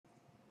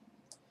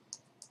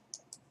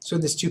So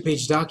in this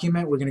two-page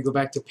document, we're going to go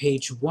back to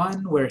page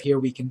 1, where here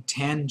we can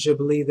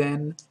tangibly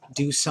then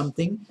do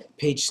something.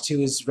 Page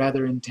 2 is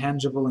rather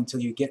intangible until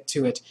you get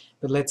to it.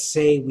 But let's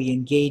say we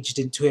engaged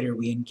in Twitter,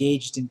 we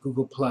engaged in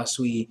Google+,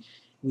 we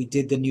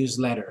did the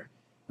newsletter.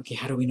 Okay,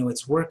 how do we know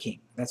it's working?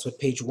 That's what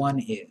page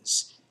 1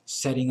 is.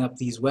 Setting up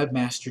these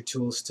webmaster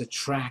tools to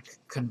track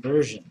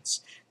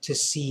conversions, to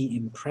see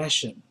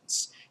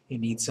impressions. You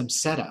need some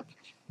setup.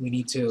 We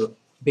need to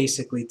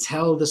basically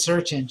tell the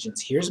search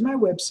engines, here's my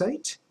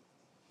website,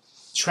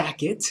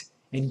 track it,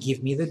 and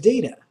give me the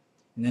data.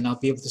 And then I'll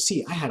be able to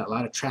see, I had a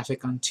lot of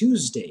traffic on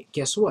Tuesday.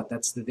 Guess what?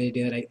 That's the day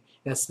that I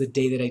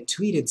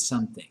tweeted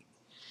something.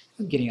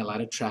 I'm getting a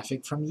lot of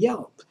traffic from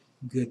Yelp.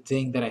 Good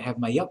thing that I have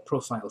my Yelp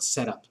profile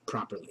set up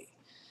properly.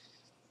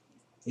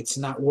 It's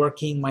not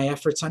working my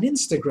efforts on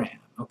Instagram.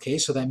 Okay,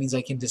 so that means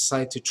I can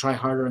decide to try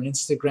harder on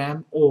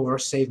Instagram or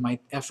save my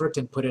effort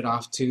and put it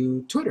off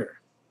to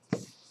Twitter.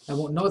 I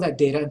won't know that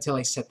data until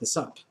I set this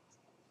up.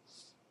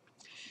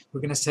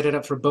 We're going to set it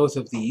up for both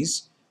of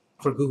these,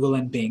 for Google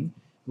and Bing.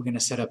 We're going to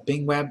set up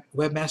Bing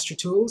Webmaster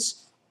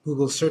Tools,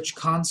 Google Search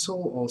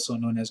Console, also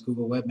known as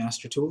Google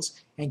Webmaster Tools,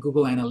 and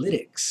Google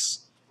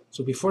Analytics.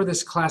 So before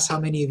this class, how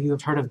many of you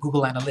have heard of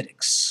Google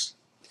Analytics?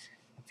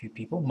 A few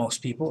people,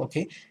 most people,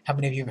 okay. How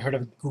many of you have heard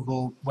of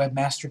Google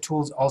Webmaster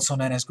Tools, also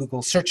known as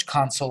Google Search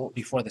Console,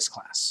 before this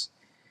class?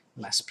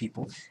 Less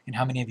people. And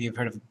how many of you have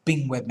heard of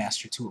Bing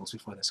Webmaster Tools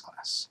before this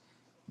class?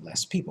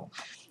 Less people.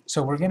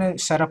 So we're going to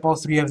set up all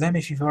three of them.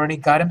 If you've already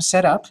got them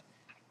set up,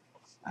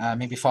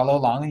 maybe follow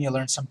along and you'll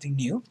learn something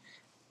new.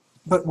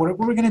 But what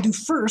we're going to do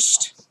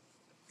first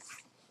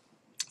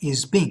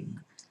is Bing.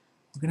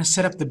 We're going to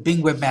set up the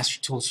Bing Webmaster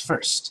Tools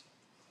first.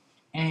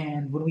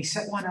 And when we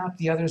set one up,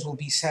 the others will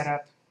be set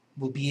up.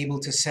 We'll be able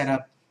to set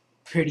up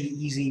pretty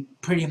easy,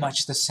 pretty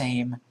much the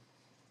same.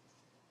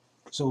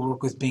 So we'll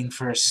work with Bing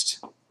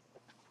first.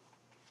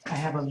 I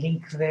have a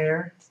link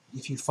there.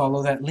 If you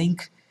follow that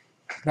link,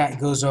 that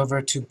goes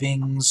over to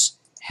Bing's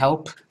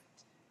help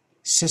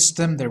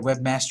system, their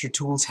Webmaster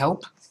Tools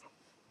help.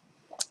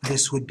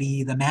 This would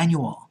be the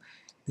manual.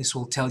 This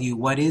will tell you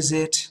what is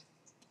it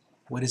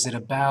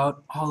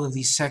about, all of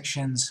these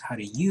sections, how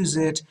to use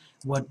it,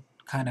 what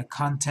kind of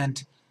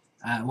content,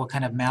 what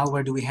kind of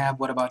malware do we have,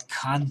 what about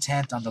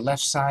content on the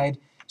left side.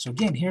 So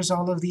again, here's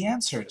all of the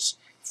answers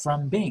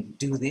from Bing.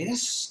 Do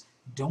this,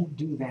 don't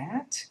do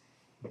that,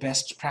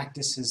 best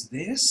practice is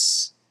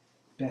this,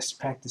 best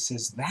practice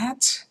is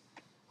that.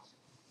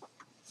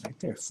 Right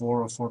there,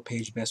 4 or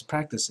 4-page best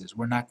practices.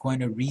 We're not going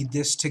to read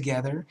this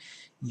together.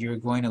 You're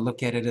going to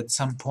look at it at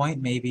some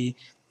point, maybe,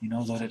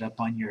 load it up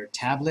on your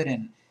tablet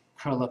and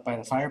curl up by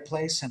the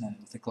fireplace and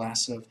with a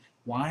glass of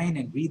wine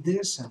and read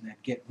this and then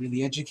get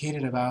really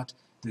educated about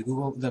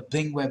the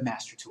Bing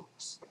Webmaster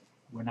Tools.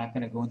 We're not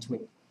going to go into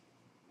it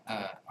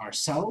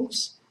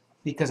ourselves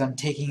because I'm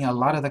taking a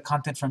lot of the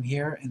content from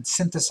here and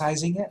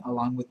synthesizing it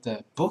along with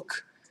the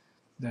book,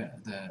 the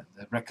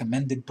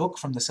recommended book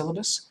from the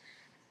syllabus.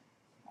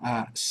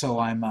 So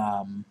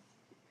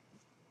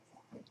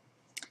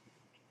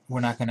we're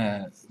not going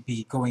to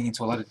be going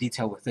into a lot of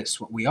detail with this.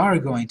 What we are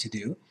going to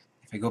do,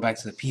 if I go back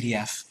to the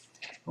PDF,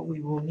 what we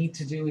will need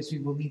to do is we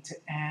will need to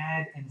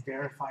add and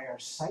verify our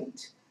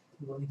site.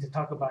 We will need to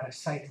talk about a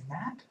site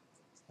map,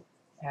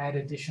 add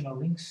additional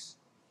links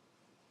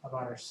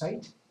about our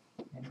site,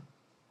 and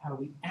how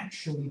we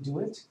actually do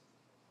it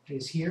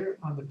is here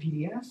on the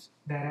PDF,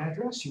 that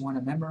address. You want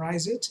to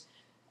memorize it,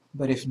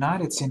 but if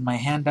not, it's in my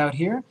handout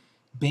here.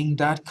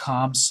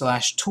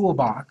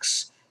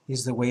 Bing.com/toolbox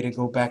is the way to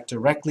go back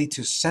directly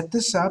to set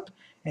this up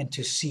and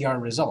to see our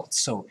results.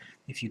 So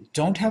if you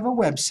don't have a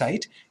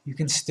website, you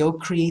can still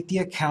create the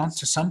account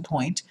to some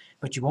point,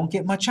 but you won't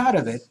get much out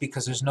of it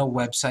because there's no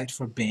website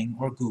for Bing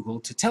or Google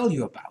to tell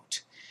you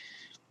about.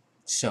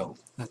 So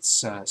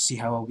let's see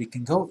how well we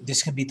can go.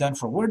 This can be done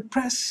for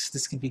WordPress,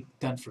 this can be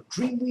done for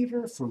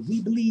Dreamweaver, for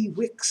Weebly,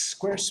 Wix,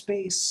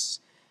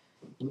 Squarespace,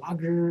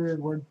 Blogger,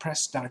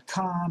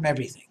 WordPress.com,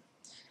 everything.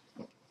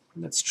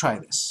 Let's try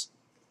this.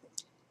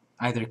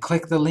 Either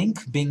click the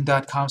link,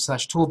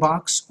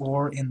 bing.com/toolbox,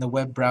 or in the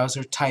web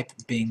browser type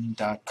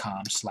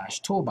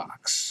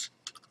bing.com/toolbox.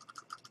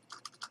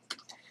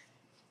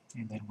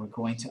 And then we're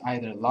going to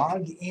either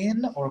log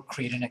in or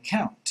create an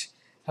account.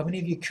 How many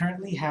of you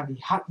currently have a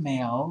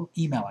Hotmail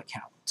email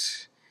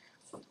account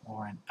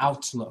or an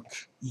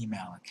Outlook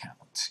email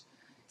account?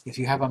 If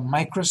you have a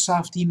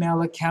Microsoft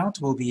email account,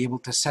 we'll be able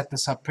to set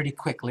this up pretty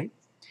quickly.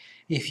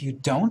 If you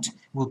don't,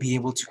 we'll be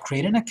able to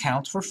create an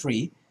account for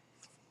free.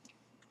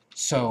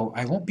 So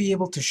I won't be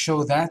able to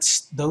show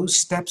those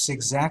steps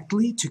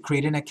exactly to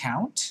create an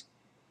account.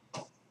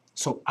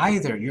 So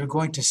either you're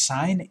going to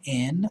sign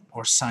in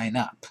or sign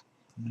up.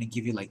 I'm going to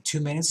give you like 2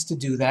 minutes to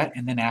do that,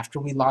 and then after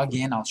we log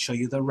in, I'll show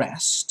you the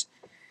rest.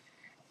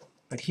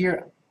 But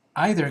here,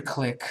 either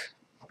click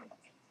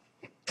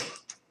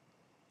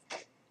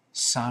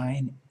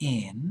sign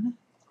in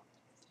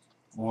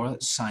or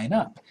sign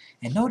up.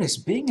 And notice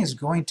Bing is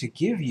going to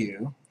give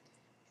you,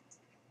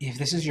 if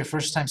this is your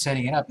first time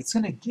setting it up, it's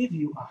going to give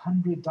you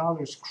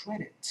 $100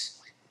 credit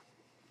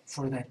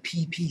for that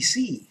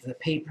PPC, the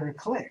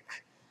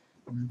pay-per-click.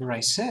 Remember I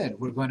said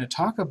we're going to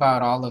talk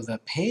about all of the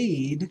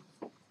paid,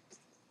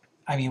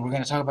 we're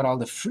going to talk about all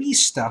the free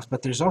stuff,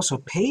 but there's also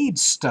paid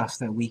stuff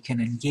that we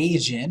can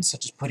engage in,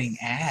 such as putting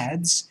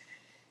ads.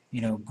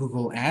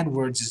 Google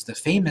AdWords is the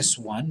famous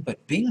one,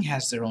 but Bing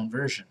has their own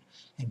version.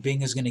 And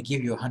Bing is going to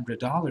give you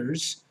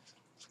 $100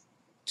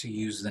 to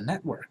use the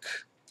network.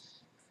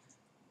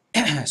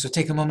 So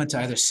take a moment to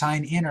either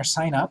sign in or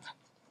sign up,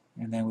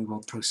 and then we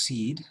will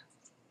proceed.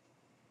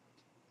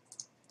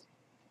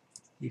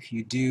 If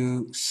you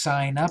do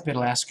sign up,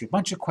 it'll ask you a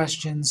bunch of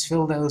questions.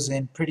 Fill those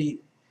in pretty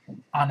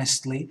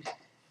honestly,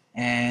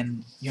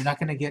 and you're not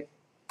going to get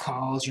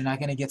calls, you're not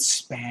going to get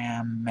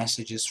spam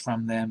messages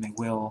from them. It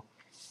will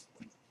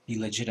be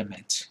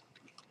legitimate.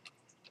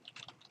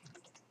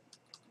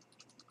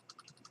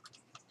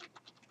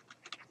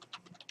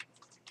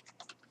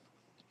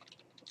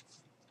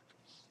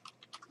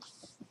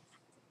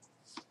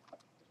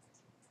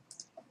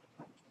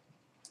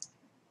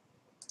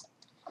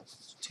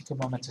 Take a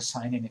moment to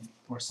sign in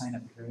or sign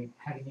up. If you're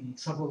having any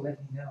trouble,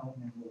 let me know,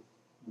 and then we'll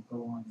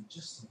go on in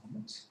just a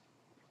moment.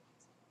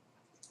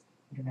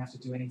 You don't have to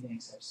do anything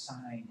except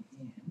sign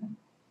in.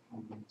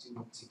 We'll do it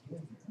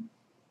together.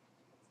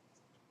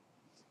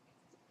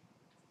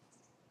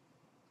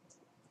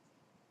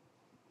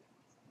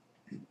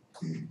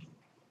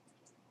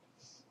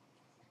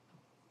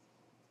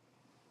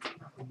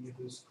 If any of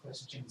those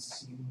questions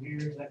seem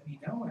weird, let me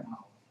know and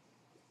I'll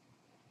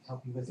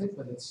help you with it,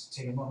 but let's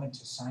take a moment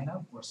to sign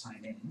up or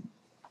sign in.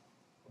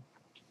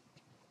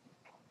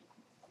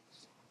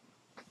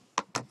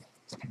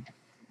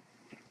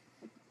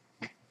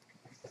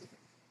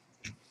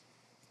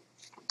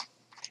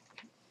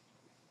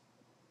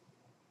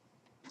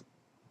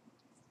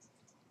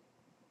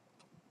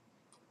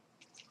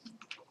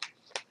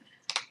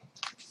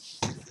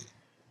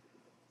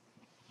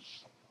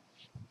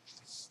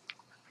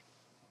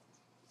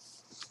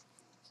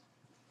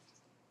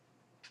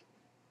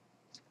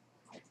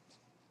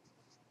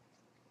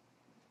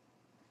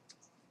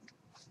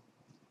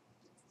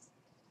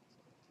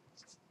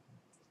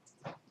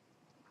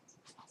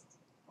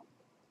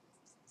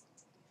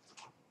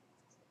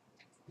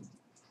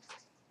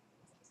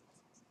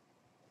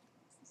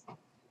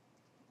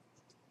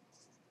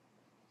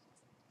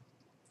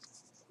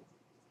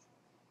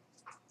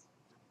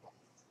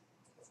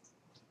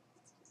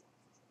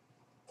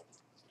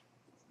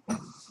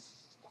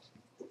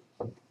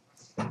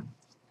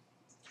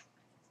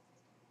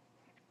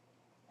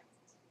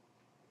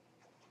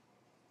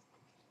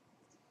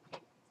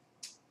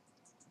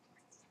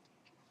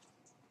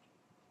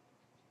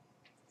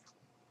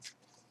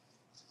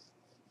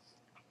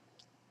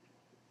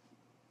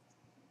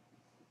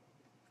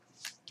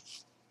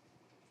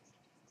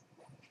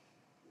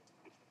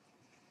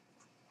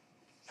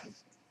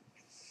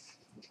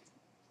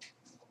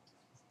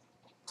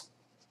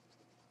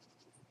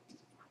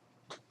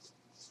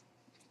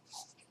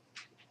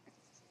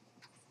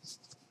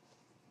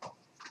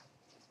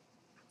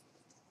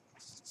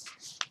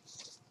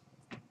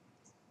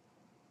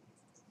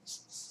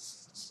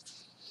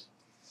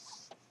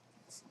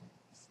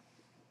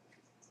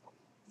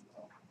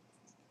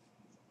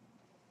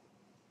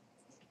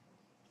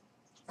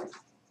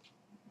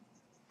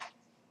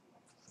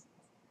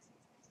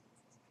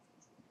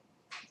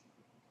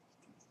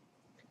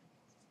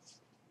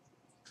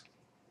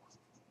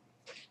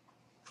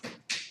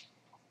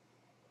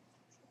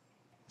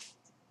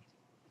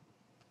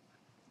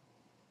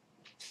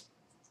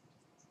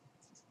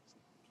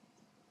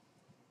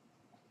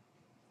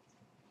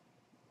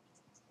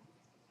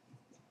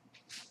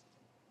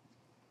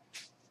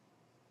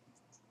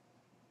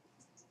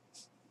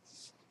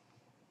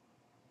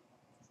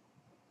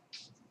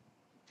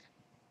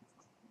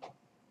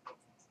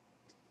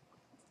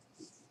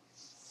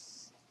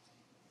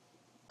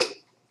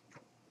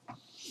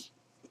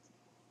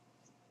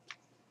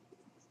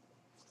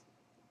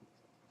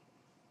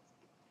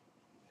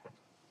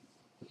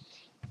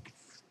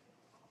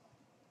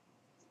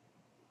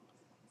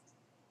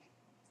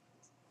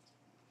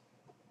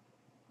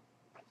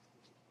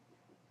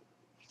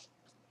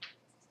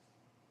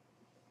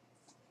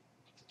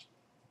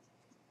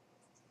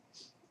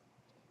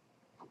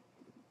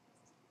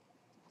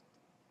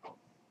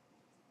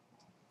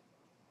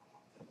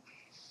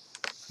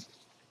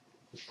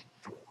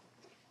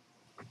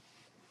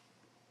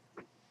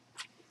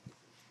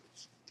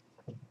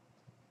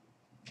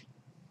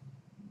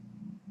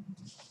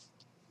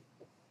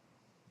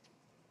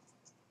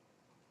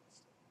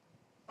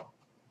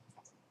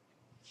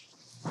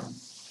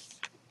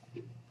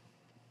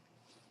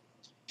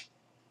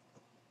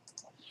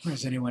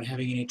 Is anyone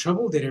having any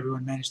trouble? Did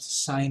everyone manage to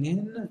sign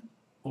in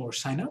or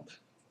sign up?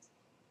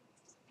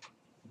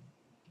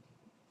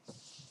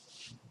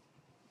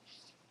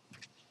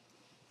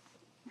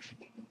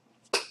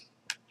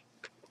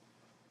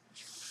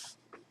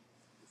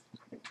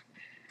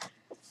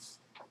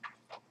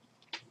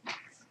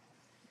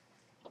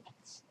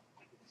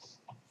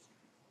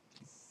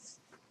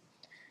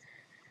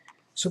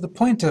 So the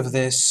point of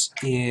this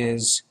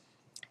is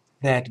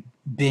that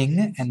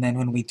Bing, and then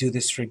when we do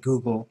this for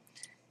Google,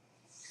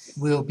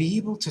 we'll be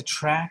able to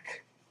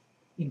track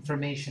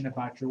information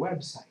about your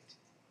website.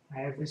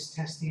 I have this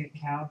testing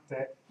account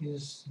that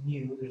is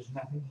new. There's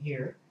nothing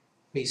here,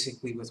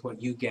 basically, with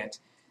what you get.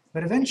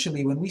 But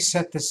eventually, when we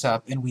set this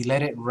up and we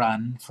let it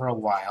run for a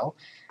while,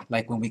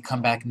 like when we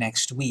come back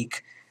next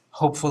week,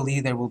 hopefully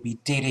there will be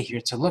data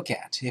here to look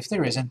at. If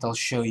there isn't, I'll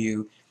show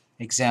you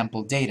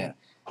example data.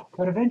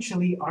 But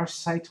eventually, our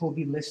site will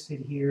be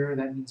listed here.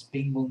 That means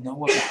Bing will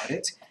know about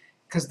it,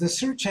 because the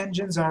search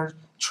engines are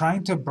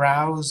trying to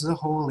browse the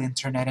whole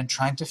internet and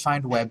trying to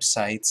find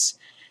websites.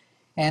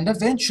 And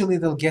eventually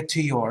they'll get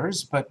to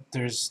yours, but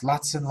there's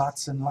lots and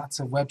lots and lots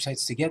of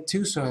websites to get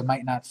to, so it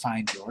might not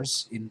find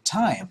yours in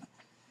time.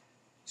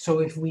 So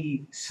if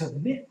we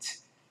submit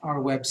our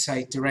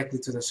website directly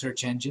to the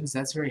search engines,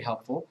 that's very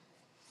helpful.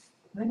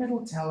 Then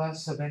it'll tell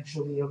us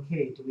eventually,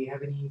 okay, do we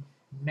have any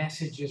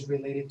messages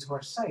related to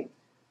our site?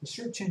 The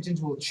search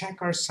engines will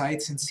check our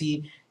sites and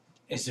see,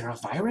 is there a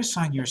virus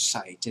on your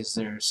site? Is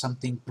there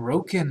something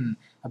broken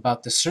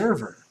about the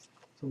server?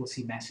 So we'll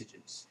see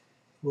messages.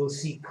 We'll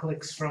see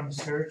clicks from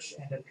search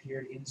and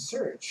appeared in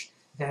search.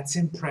 That's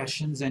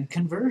impressions and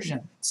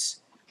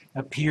conversions.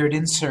 Appeared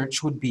in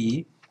search would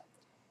be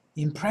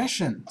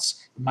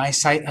impressions. My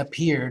site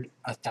appeared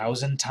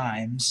 1,000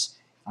 times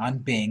on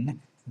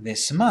Bing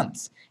this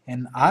month,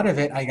 and out of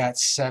it I got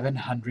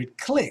 700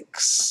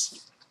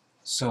 clicks.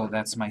 So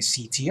that's my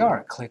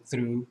CTR,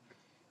 click-through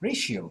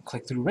ratio,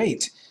 click-through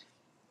rate.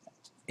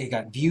 It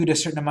got viewed a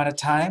certain amount of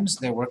times,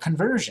 there were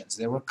conversions,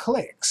 there were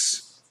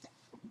clicks.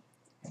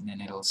 And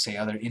then it'll say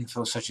other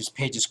info such as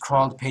pages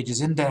crawled,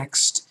 pages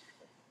indexed.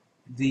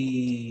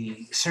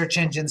 The search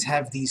engines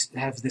have this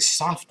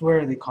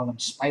software, they call them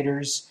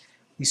spiders.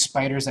 These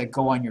spiders that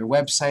go on your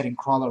website and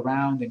crawl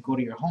around and go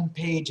to your home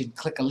page and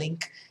click a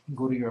link and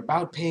go to your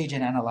about page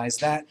and analyze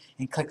that,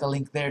 and click a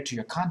link there to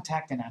your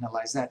contact and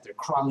analyze that. They're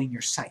crawling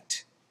your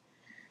site.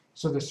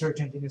 So the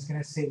search engine is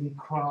going to say, we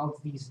crawled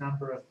these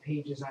number of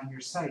pages on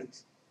your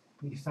site.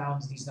 We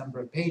found these number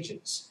of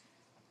pages.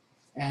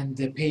 And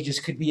the pages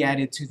could be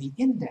added to the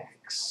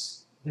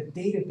index, the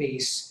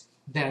database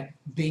that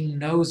Bing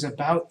knows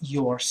about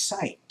your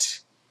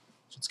site.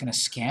 So it's going to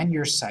scan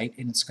your site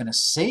and it's going to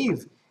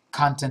save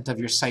content of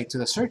your site to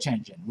the search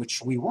engine,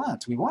 which we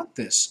want. We want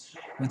this.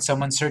 When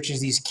someone searches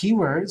these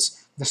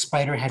keywords, the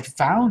spider had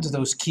found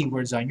those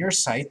keywords on your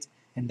site,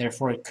 and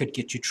therefore it could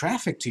get you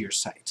traffic to your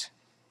site.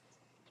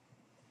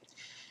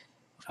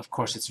 Of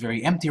course, it's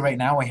very empty right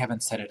now. I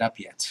haven't set it up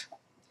yet.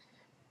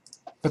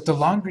 But the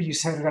longer you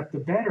set it up, the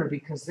better,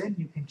 because then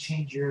you can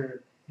change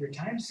your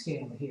time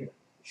scale here.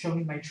 Show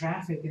me my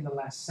traffic in the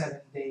last 7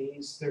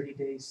 days, 30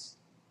 days,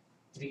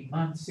 3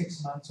 months,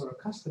 6 months, or a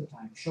custom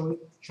time. Show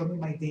me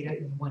my data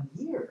in 1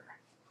 year,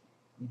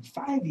 in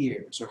 5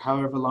 years, or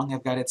however long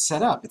I've got it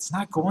set up. It's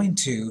not going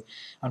to,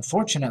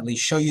 unfortunately,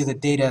 show you the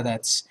data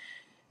that's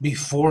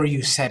before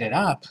you set it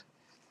up.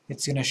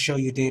 It's going to show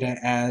you data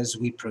as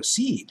we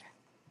proceed.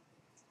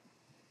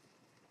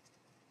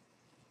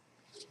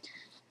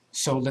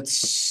 So let's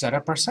set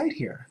up our site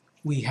here.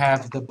 We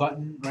have the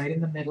button right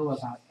in the middle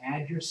about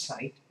add your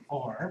site,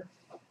 or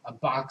a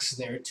box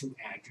there to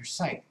add your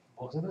site.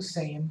 Both are the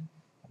same.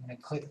 I'm going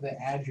to click the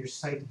add your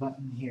site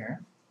button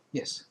here.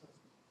 Yes?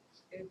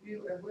 If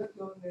we're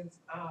doing this,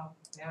 now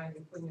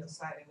you're putting your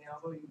site in there,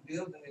 although you're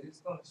building it, it's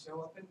going to show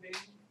up in Bing?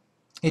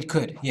 It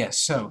could, yes.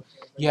 So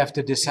you have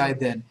to decide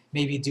then,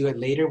 maybe do it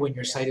later when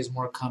your site is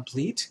more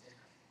complete,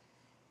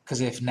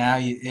 because if now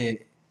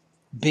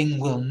Bing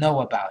will know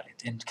about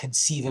it, and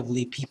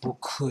conceivably people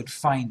could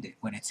find it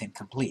when it's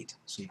incomplete.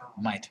 So you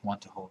might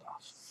want to hold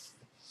off.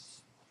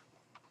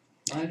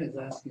 Mine is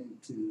asking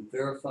to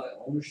verify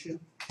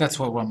ownership. That's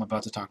what I'm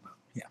about to talk about.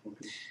 Yeah.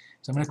 Okay.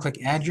 So I'm going to click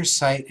add your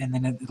site, and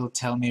then it'll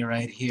tell me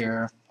right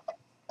here.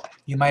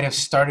 You might have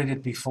started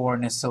it before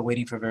and it's still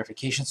waiting for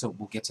verification, so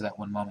we'll get to that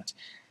one moment.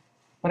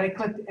 But I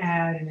clicked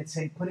add, and it's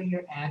saying put in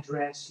your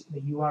address, the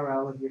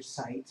URL of your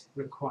site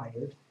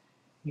required.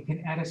 You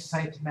can add a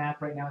sitemap.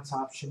 Right now it's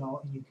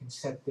optional, and you can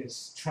set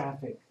this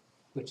traffic,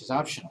 which is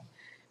optional.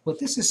 What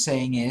this is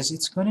saying is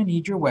it's going to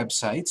need your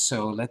website.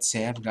 So let's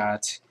say I've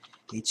got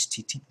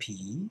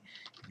http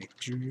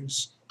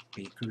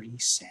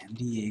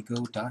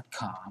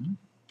victorsbakerysandiego.com,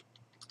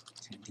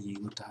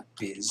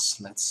 sandiego.biz,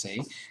 let's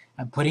say.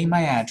 I'm putting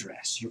my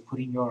address. You're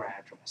putting your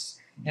address.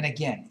 And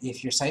again,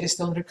 if your site is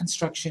still under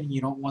construction,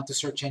 you don't want the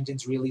search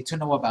engines really to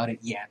know about it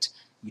yet.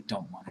 You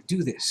don't want to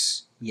do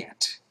this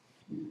yet.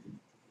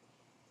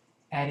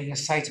 Adding a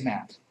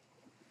sitemap.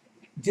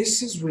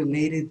 This is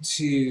related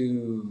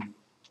to,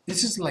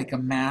 this is like a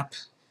map,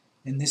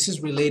 and this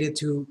is related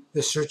to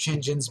the search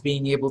engines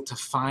being able to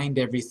find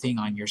everything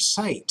on your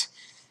site.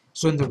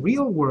 So in the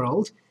real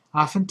world,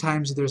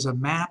 oftentimes there's a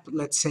map,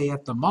 let's say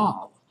at the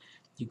mall.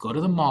 You go to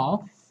the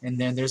mall, and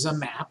then there's a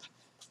map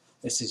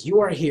that says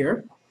you are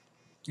here,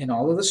 and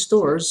all of the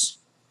stores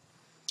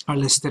are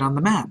listed on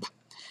the map.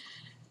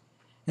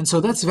 And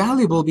so that's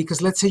valuable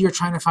because let's say you're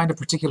trying to find a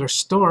particular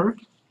store.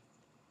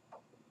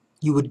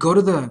 You would go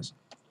to the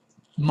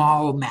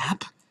mall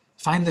map,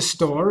 find the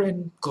store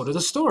and go to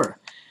the store.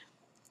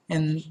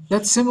 And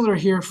that's similar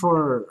here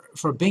for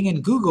Bing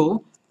and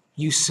Google.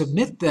 You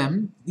submit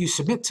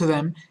to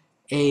them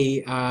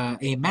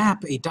a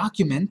map, a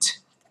document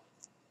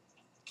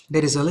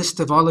that is a list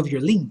of all of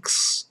your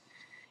links.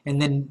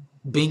 And then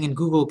Bing and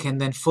Google can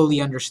then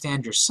fully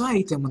understand your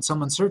site, and when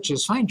someone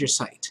searches, find your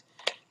site.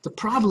 The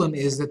problem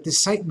is that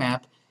this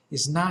sitemap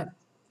is not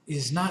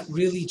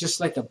really just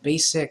like a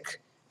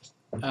basic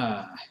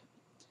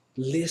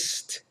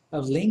list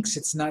of links.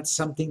 It's not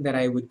something that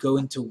I would go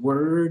into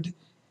Word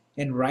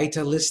and write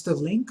a list of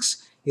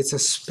links. It's a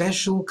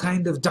special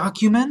kind of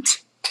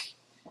document.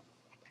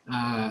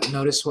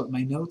 Notice what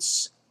my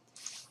notes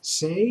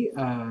say.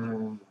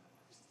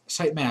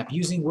 Sitemap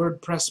using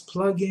WordPress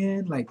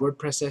plugin like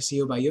WordPress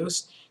SEO by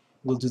Yoast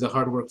will do the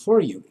hard work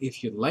for you.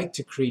 If you'd like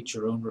to create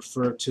your own,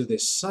 refer to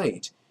this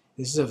site.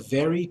 This is a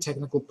very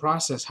technical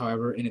process,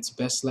 however, and it's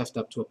best left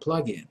up to a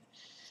plugin.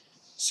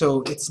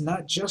 So it's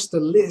not just a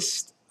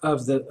list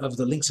of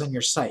the links on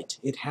your site.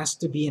 It has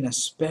to be in a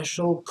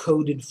special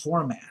coded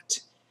format.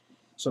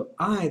 So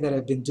that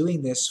have been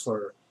doing this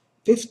for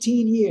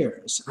 15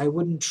 years, I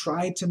wouldn't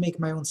try to make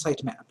my own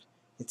sitemap.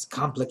 It's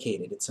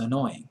complicated, it's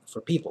annoying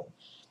for people.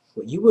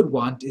 What you would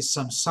want is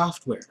some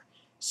software,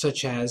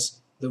 such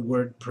as the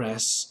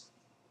WordPress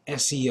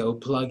SEO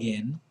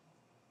plugin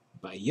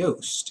by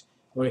Yoast.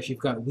 Or if you've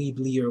got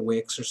Weebly or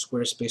Wix or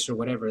Squarespace or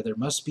whatever, there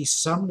must be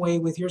some way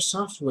with your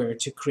software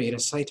to create a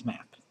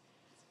sitemap.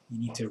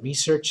 You need to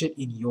research it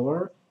in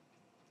your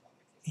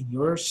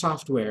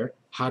software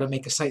how to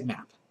make a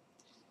sitemap.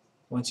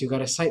 Once you've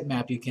got a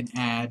sitemap, you can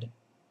add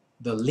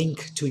the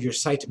link to your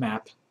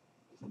sitemap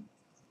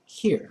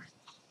here.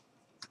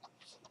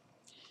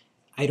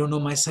 I don't know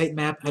my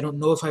sitemap. I don't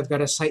know if I've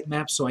got a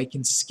sitemap, so I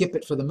can skip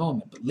it for the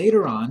moment. But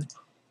later on,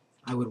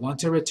 I would want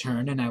to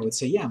return, and I would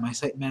say, yeah, my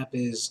sitemap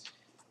is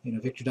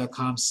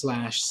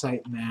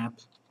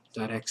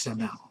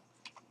victor.com/sitemap.xml.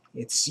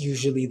 It's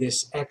usually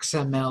this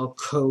XML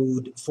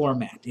code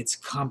format. It's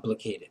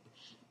complicated.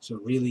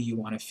 So really you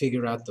want to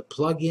figure out the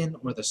plugin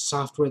or the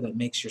software that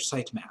makes your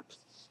sitemap.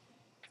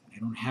 I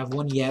don't have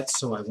one yet,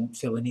 so I won't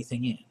fill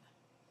anything in.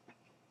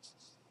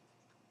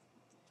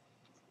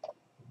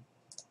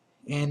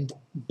 And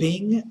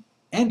Bing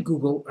and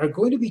Google are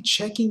going to be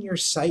checking your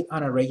site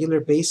on a regular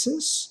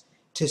basis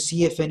to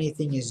see if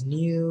anything is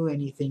new,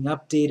 anything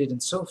updated,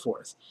 and so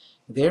forth.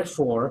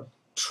 Therefore,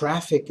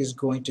 traffic is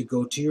going to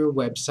go to your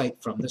website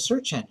from the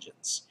search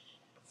engines.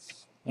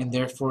 And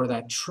therefore,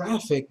 that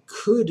traffic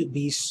could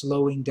be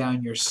slowing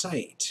down your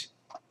site,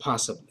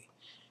 possibly.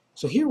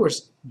 So here where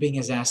Bing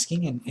is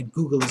asking, and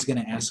Google is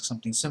going to ask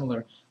something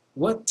similar,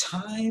 what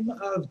time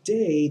of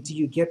day do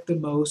you get the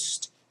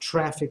most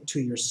traffic to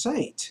your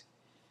site?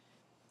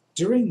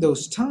 During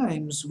those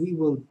times, we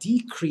will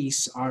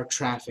decrease our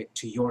traffic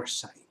to your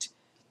site.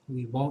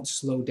 We won't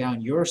slow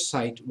down your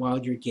site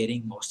while you're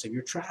getting most of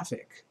your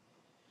traffic.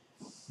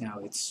 Now,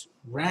 it's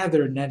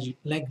rather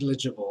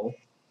negligible,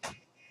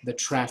 the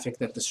traffic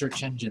that the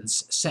search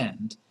engines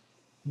send,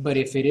 but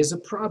if it is a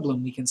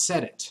problem, we can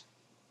set it.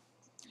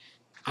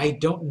 I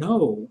don't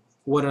know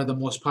what are the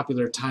most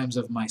popular times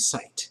of my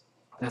site.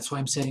 That's why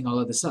I'm setting all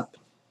of this up.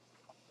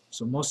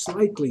 So most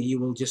likely, you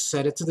will just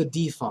set it to the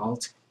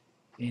default,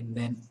 and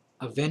then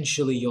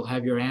eventually you'll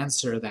have your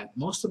answer that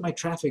most of my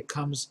traffic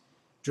comes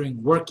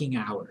during working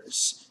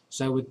hours.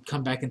 So I would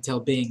come back and tell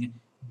Bing,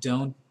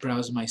 don't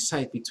browse my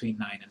site between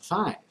 9 and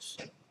 5.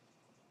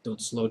 Don't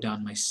slow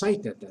down my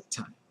site at that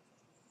time.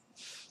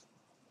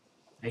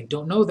 I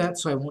don't know that,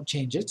 so I won't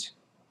change it.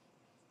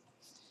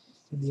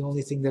 And the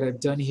only thing that I've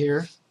done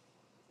here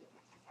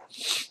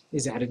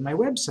is added my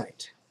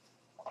website.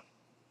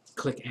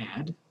 Click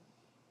Add.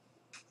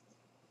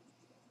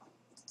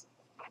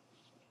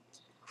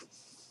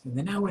 And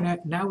then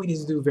now we need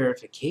to do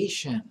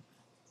verification.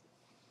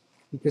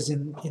 Because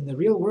in the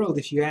real world,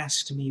 if you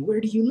asked me,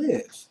 where do you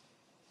live?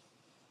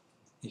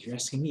 If you're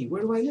asking me,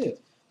 where do I live?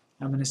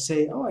 I'm going to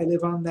say, oh, I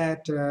live on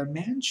that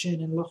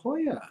mansion in La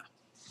Jolla.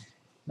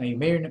 Now, you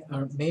may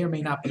or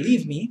may not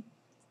believe me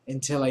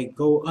until I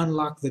go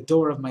unlock the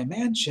door of my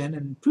mansion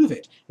and prove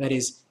it. That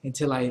is,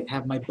 until I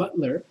have my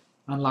butler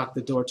unlock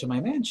the door to my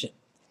mansion.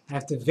 I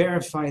have to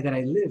verify that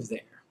I live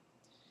there.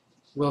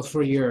 Well,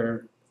 for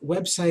your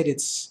website,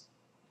 it's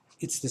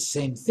the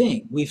same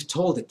thing. We've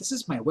told it, this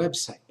is my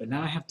website, but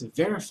now I have to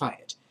verify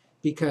it.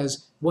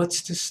 Because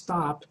what's to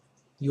stop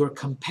your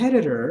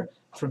competitor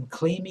from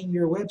claiming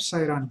your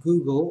website on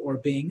Google or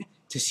Bing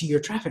to see your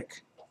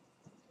traffic?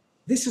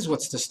 This is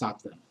what's to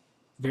stop them.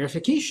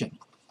 Verification.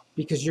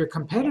 Because your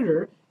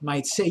competitor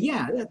might say,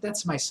 yeah,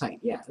 that's my site.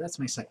 Yeah, that's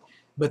my site.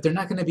 But they're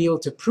not going to be able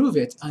to prove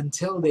it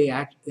until they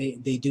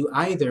do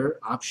either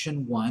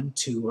option 1,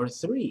 2, or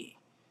 3.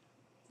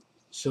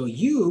 So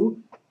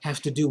you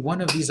have to do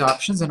one of these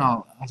options, and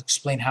I'll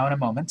explain how in a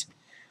moment.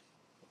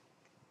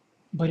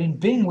 But in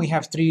Bing, we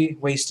have 3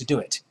 ways to do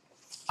it.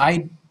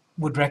 I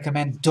would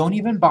recommend don't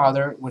even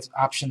bother with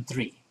option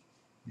 3.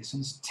 This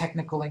one's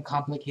technical and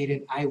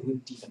complicated. I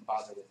wouldn't even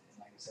bother with it.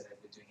 Like I said,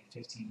 I've been doing it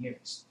 15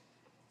 years.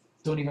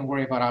 Don't even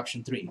worry about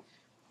option 3.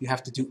 You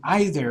have to do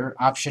either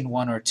option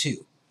 1 or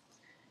 2.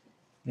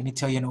 Let me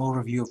tell you an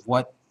overview of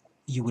what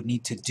you would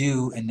need to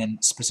do and then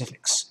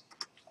specifics.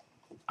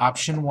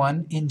 Option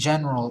 1 in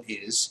general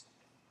is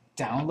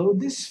download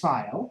this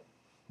file.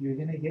 You're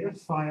going to get a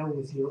file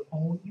with your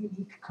own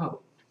unique code.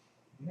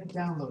 You're going to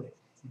download it.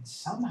 And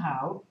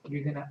somehow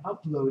you're going to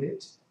upload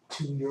it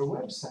to your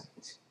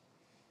website.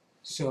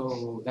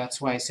 So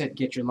that's why I said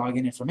get your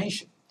login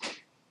information.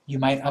 You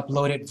might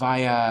upload it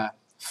via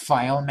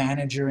File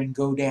Manager in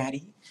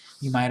GoDaddy.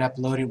 You might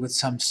upload it with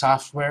some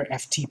software,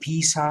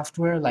 FTP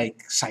software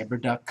like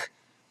CyberDuck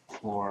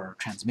or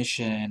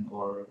Transmission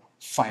or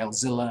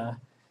FileZilla,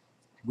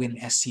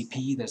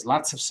 WinSCP. There's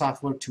lots of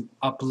software to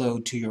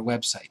upload to your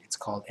website. It's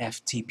called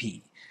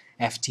FTP,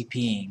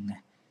 FTPing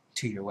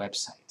to your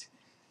website.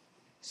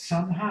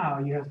 Somehow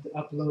you have to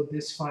upload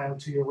this file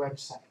to your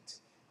website.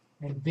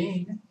 And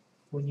Bing,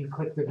 when you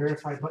click the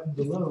verify button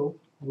below,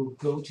 will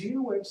go to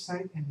your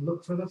website and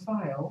look for the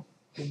file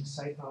in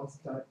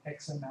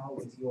sitehealth.xml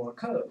with your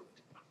code.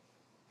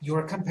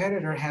 Your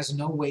competitor has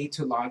no way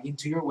to log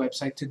into your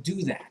website to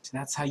do that.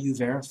 That's how you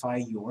verify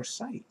your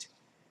site.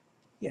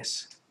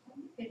 Yes?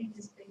 I'm getting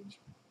this page.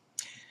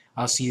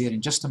 I'll see it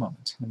in just a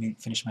moment. Let me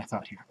finish my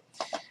thought here.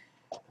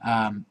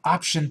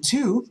 Option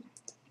 2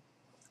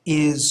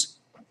 is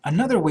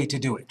another way to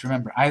do it.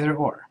 Remember, either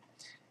or.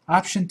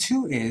 Option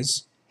 2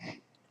 is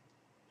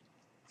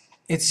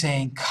it's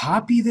saying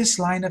copy this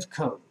line of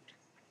code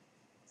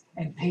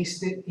and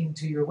paste it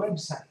into your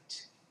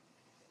website.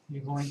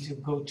 You're going to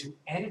go to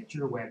edit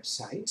your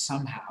website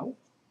somehow.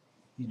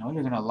 You know,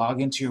 you're going to log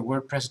into your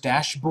WordPress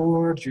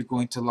dashboard. You're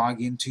going to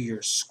log into your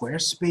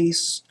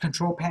Squarespace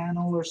control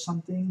panel or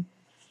something.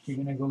 You're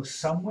going to go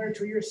somewhere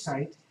to your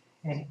site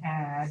and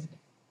add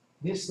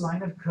this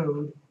line of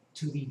code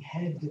to the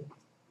head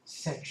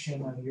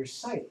section of your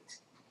site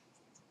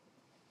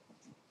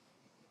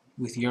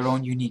with your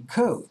own unique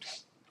code.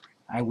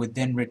 I would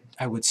then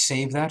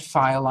save that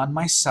file on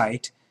my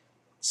site,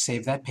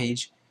 save that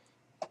page,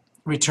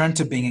 return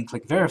to Bing and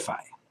click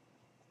verify.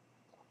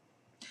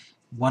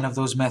 One of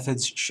those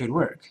methods should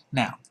work.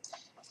 Now,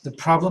 the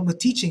problem with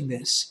teaching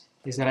this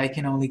is that I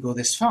can only go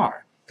this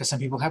far, because some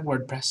people have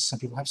WordPress, some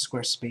people have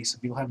Squarespace, some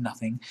people have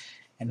nothing,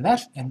 and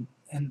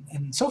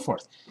so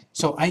forth.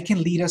 So I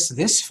can lead us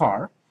this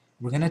far.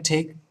 We're going to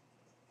take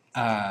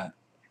a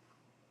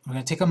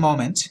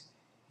moment.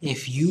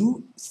 If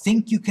you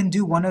think you can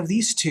do one of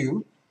these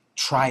two,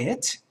 try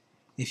it.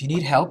 If you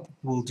need help,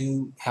 we'll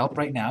do help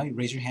right now. You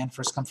raise your hand,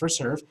 first come, first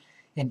serve.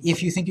 And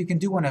if you think you can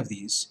do one of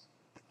these,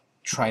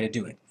 try to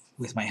do it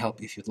with my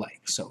help if you'd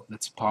like. So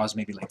let's pause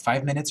maybe like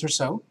 5 minutes or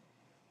so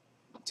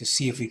to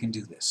see if we can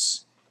do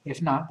this.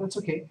 If not, that's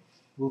okay.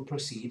 We'll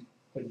proceed.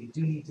 But you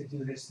do need to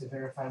do this to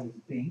verify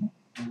with Bing,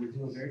 and we'll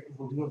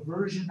do a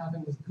version of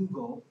it with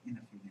Google in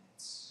a few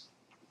minutes.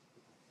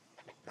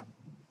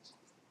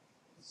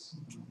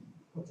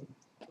 Okay.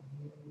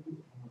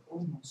 We're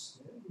almost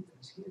there,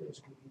 because here's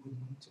what you would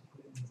need to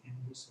put in the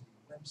address of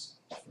your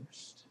website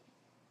first.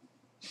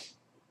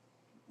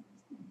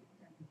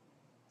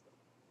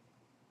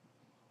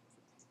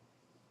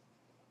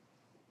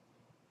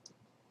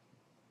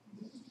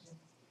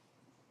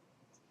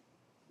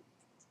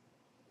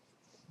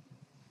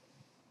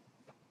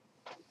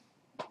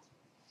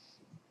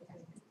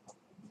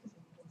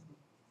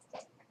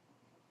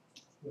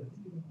 Well,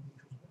 you don't want to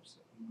go to the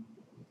website, you want to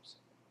go to the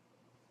website.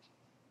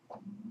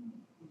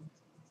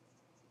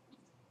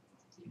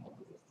 You don't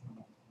put it on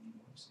the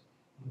website.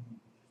 You don't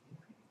want to do it.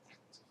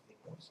 It's a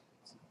fake website.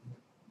 It's not a real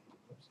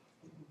website.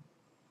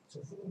 So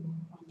for the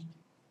moment,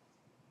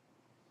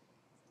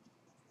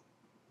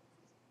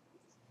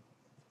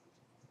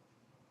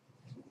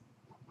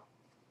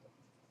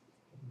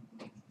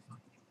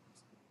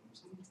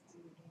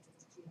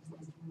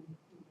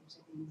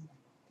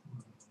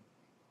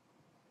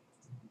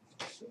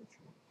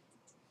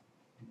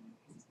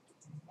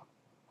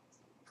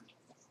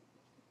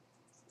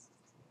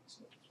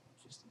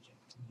 just to check,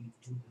 you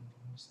do have a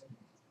website.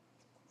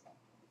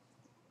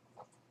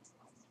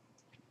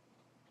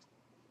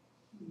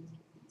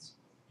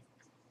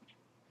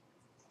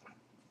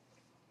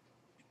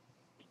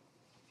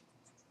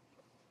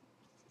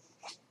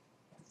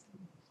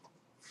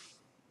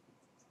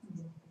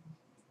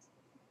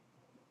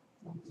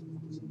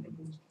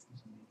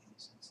 Doesn't make any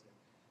sense that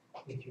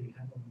if you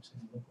have a website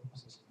in local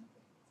business,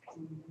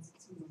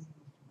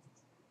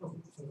 oh,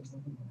 for the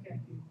moment, I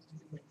might be able to do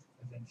it.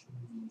 Eventually,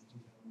 when you do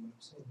have a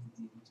website, you'll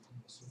be able to do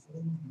this. So for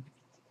the moment,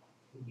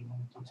 what you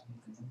want to do to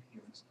make a note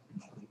here is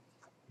eventually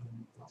you're going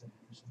to put the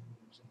address of your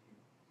website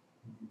here.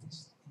 And this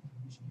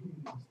information here,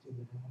 you're going to fill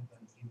it out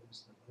about you as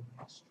the web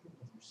master of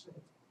your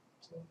site.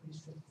 So please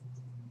check the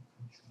name,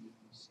 country,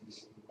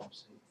 city, or the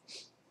website.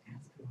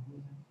 After all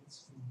of that gets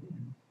filled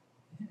in,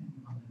 then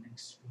on the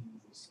next screen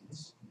you will see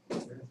this.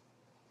 What I'm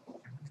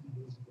going to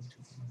do is go to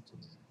 .com.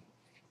 Just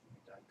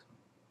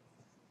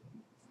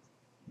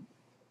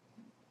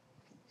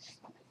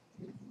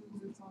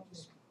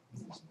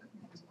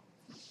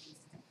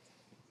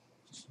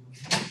one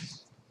minute.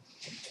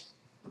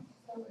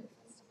 So it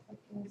has to put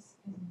this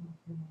in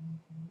the main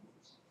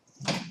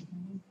page.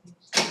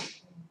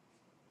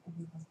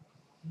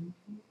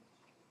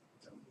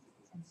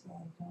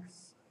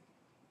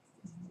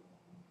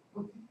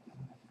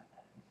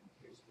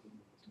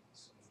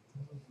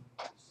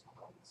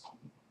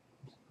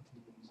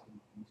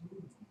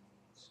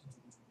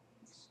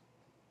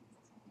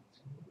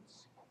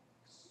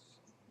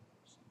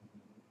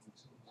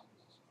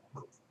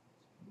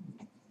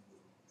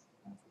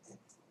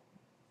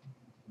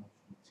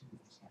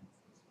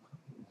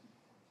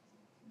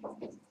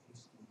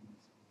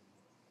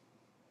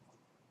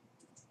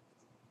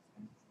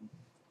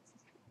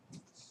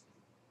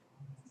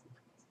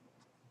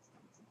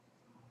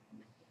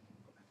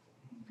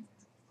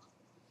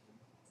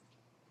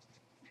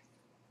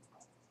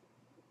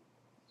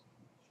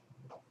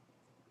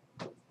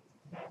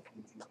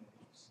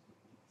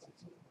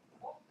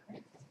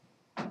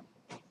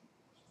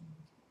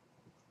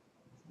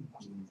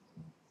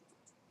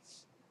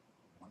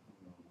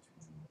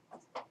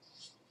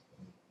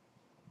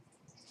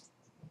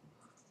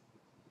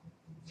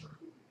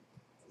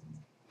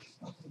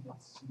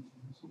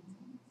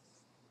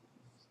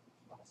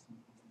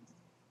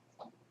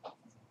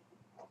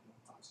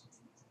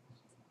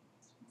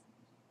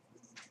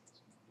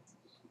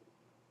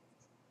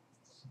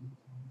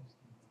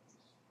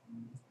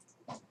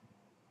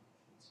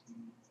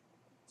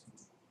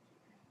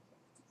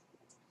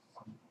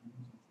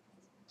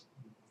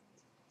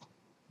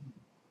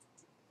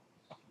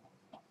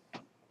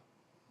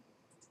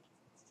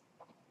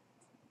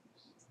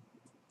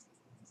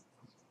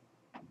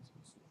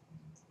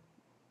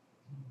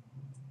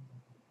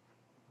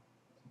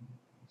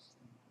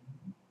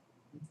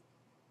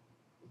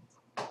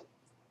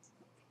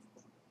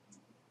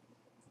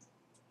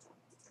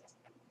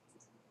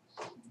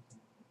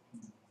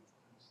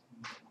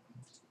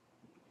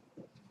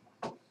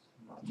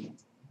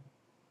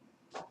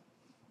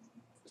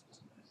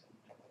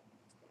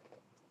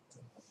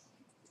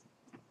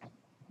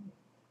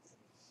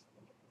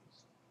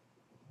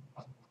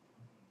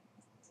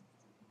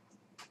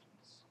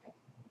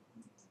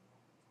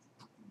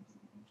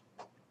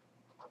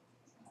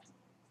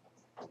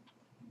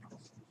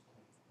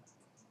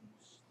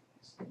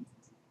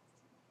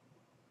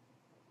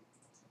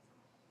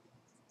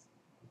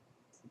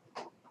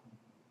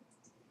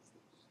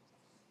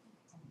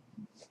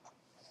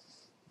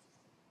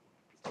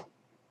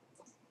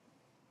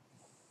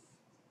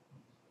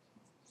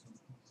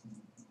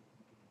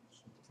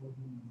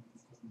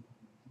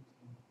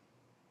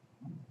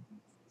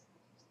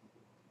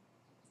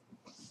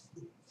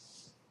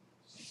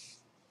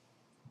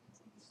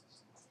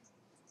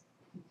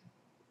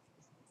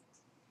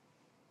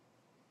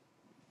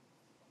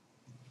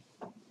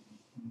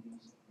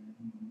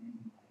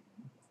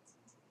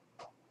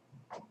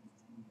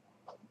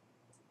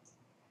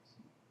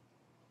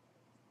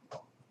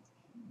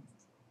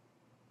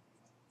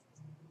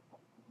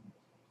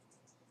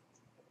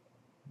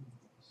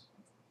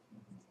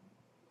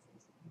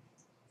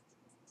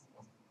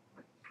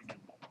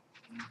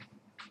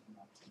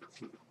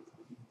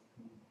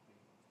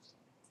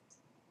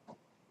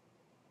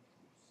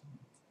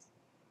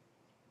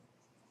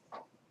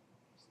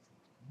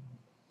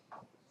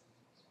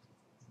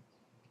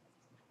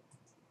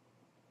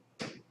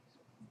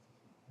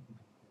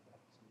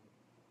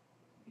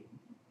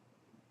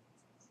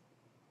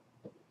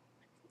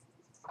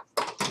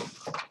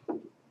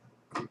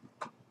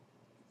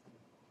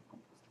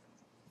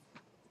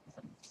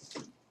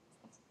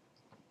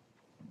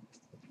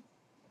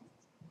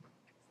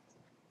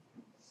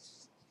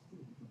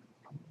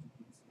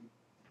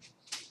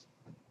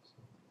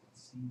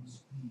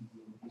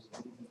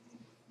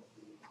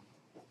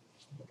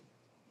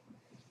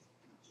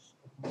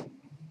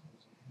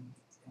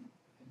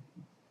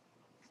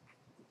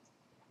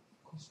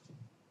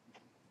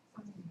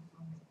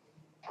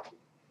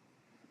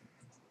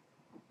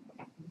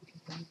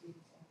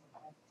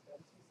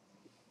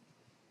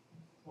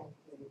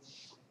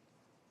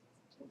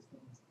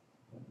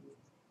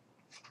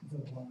 The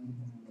one,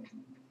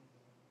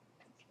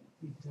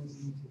 it does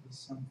need to be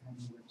some kind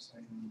of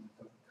website on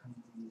the .com,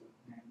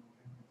 .net,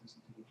 whatever. It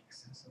doesn't need to be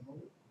accessible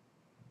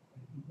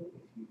by people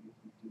if you're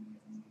doing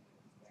it only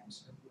with web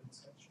server and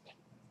such.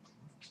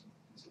 So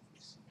this would be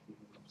simply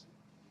a website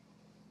on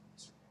the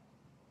server.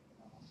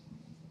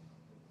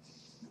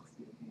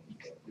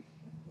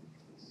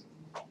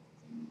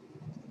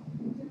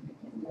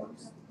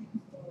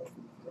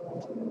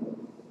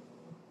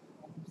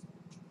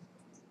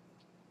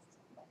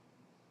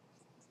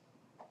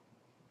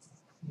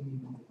 You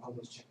mean with all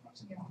those check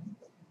marks at the bottom?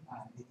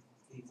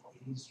 It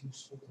is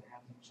useful to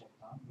have them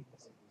checked on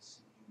because it will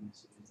send you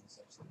messages and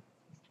such that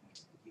makes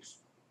it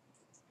useful.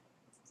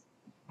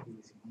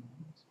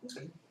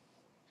 Okay.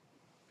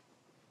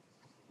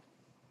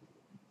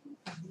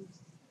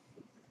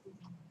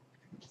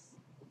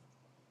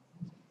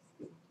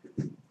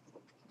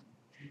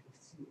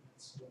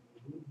 So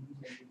we'll use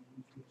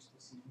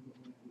SDCE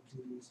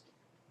Apr16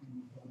 in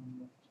the bottom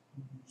left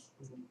corner,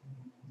 scroll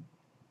down,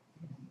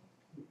 and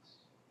it's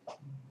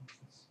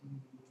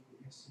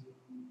SEO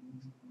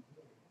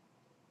there.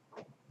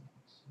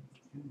 So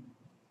general.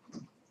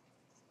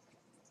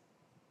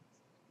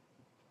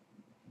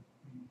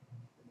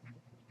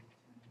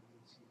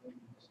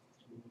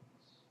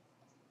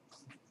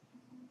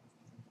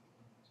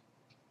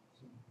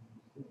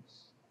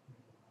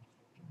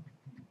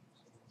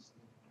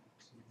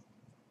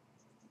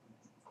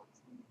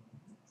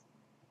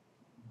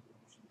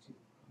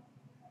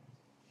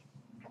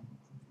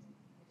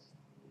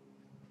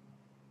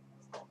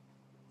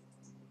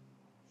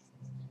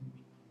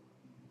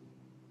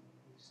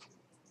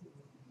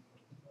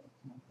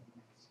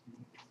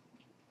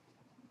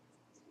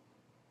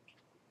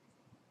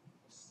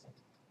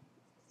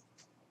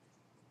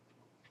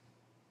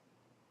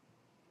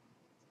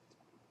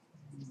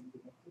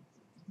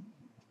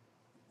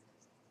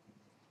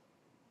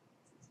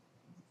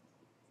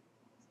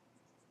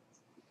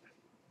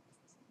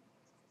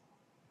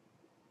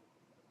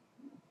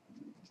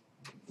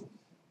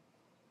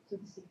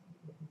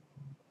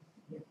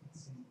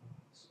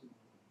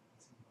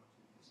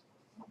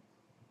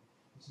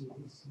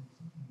 Yes.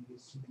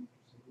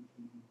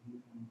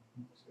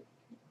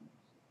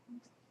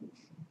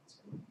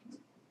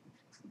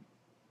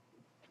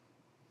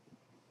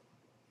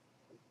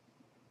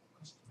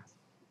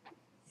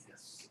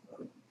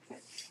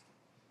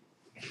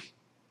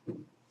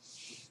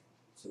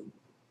 So.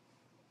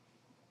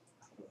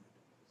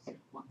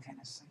 What kind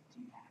of site do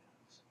you have?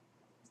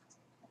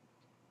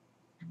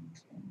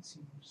 Okay, it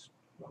seems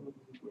probably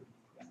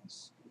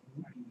WordPress.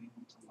 Are you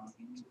able to log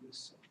into this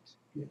site?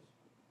 Yes.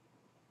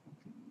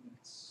 Okay,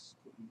 let's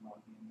go and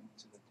log in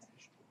into the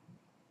dashboard.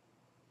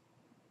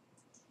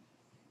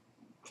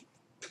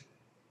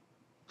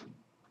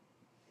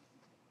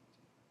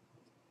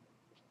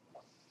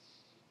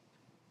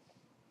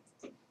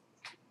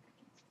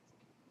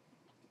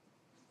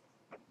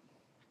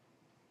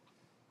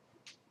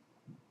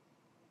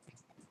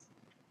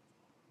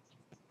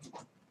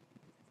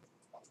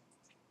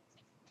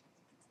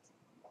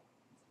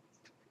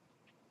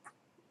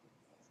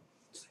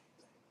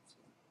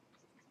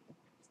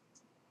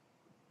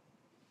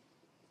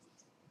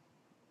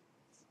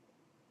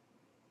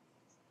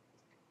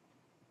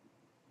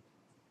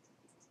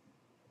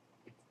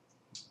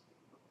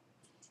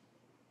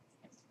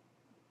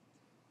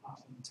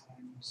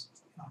 Oftentimes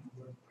on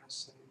WordPress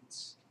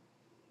sites,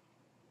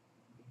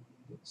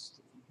 maybe it's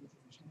the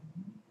version.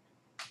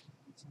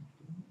 It's not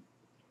doing it.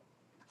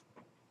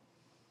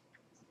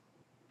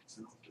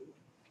 So I'll do it.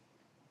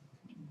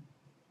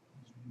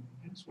 Username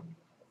and password.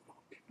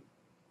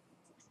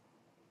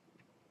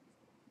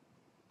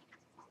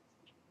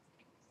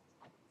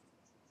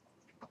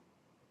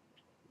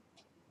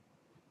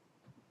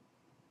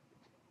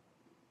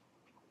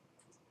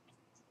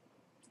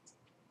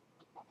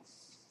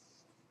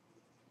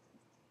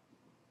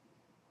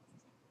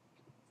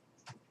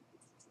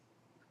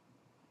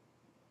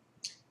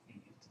 And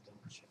you have to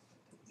double check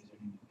that the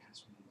username and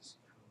password is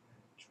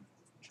correct.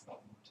 Try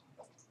one more time.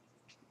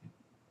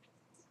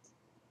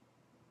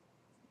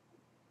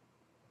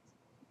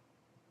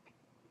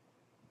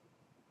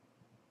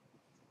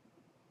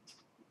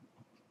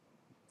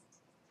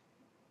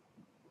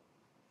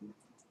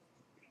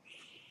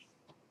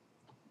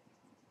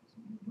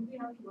 Do we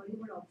have to worry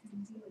about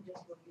option C or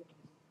just worry about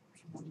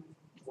option one?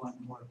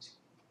 One word.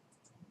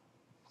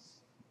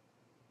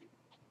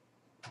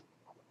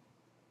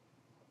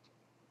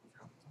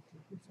 Okay,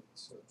 perfect.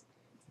 So,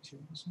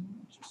 material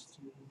one, just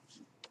to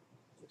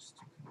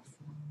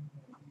confirm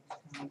that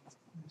we've got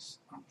this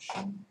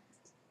option.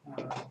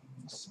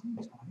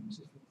 Sometimes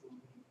if we go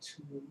to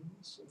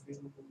tools,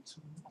 available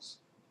tools,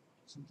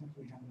 sometimes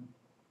we have an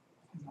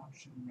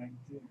option right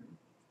there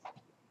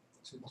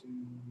to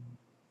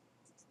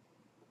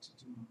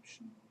do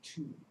option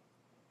 2. I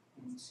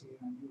don't see it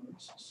on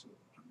yours, so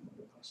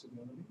another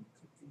possibility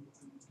could be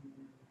under your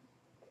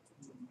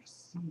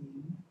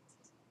theme.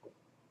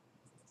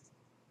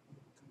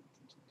 We've got the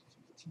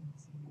 2015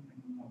 theme, I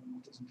know that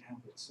one doesn't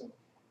have it, so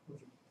the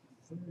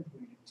third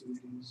way to do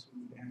it is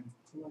we would add a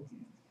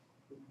plugin.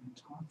 We're going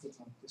to talk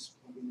about this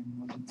plugin in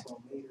more detail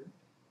later,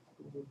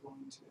 but we're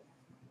going to add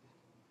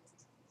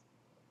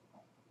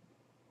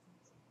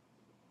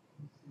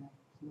that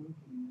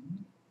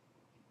plugin.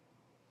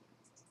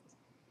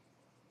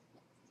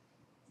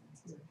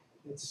 Here.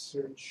 Let's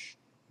search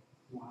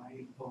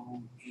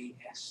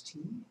YOAST.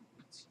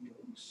 It's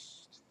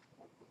Yoast.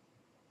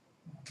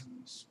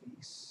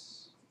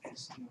 Space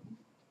SEO.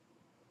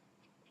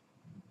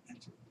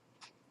 Enter.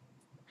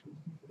 We're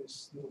looking for this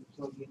little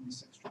plugin,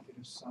 this extra bit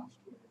of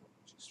software,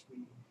 which is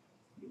free,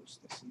 Yoast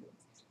SEO.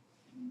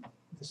 And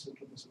this will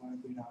give us a lot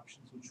of great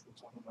options, which we'll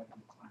talk about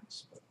in the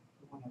class, but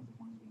one of the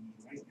ones we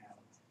need right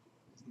now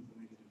is the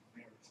ability to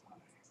verify.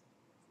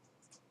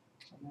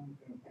 So now we've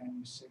got a brand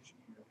new section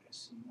here of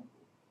SEO.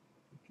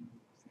 We can do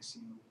with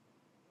SEO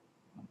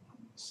on the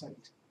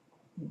site.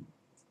 And then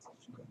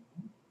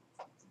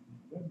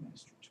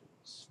webmaster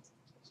tools.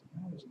 So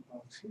now there's a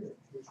box here.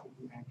 Here's where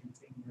you add your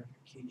Bing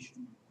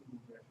verification or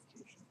Google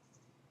verification. So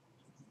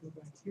if you go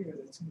back here,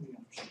 that's going to be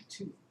option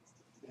 2.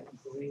 That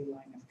gray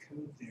line of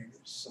code there,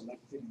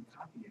 select it and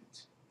copy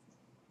it.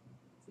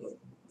 So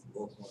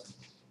both lines.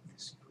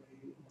 This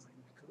gray line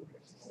of code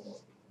right there.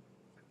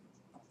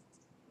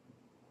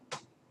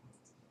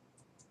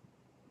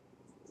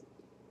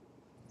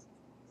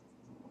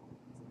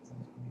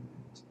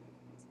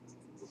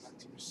 Go back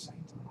to your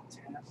site on the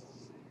tab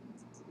over there.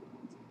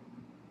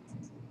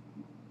 And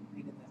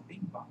in that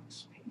Bing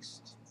box,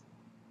 paste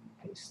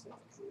that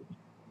code.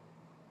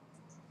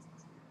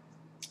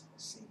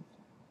 Save.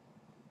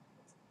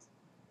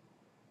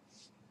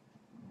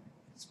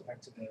 Let's go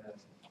back to the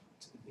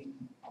Bing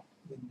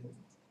window.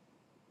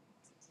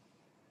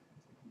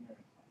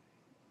 Verify.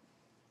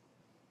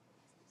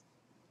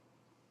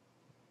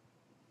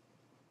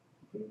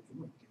 But it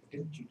worked. If it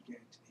didn't, you'd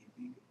get a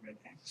big red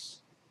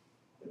X.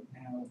 But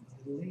now, a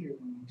little later,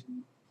 when we do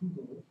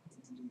Google, we're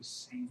going to do the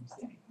same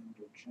thing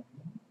under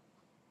General,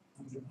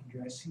 under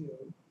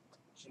SEO,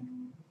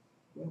 General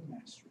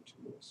Webmaster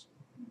Tools.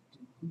 We're going to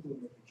do Google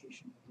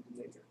verification a little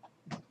later.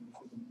 And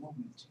for the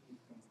moment,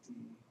 we've got the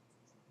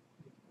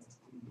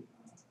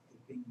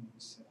Bing one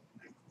set up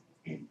now.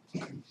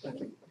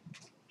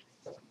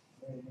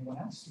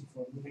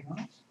 moving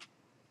on.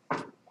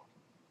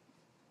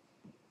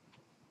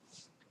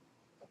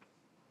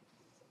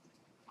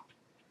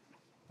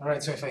 All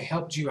right, so if I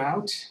helped you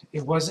out,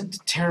 it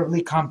wasn't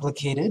terribly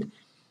complicated.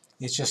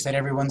 It's just that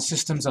everyone's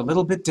system's a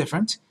little bit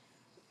different.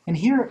 And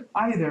here,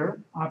 either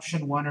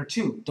option 1 or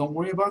 2. Don't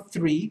worry about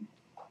 3.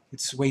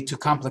 It's way too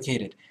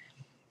complicated.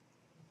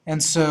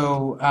 And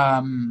so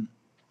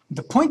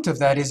the point of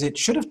that is it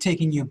should have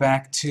taken you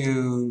back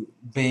to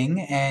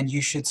Bing, and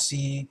you should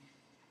see,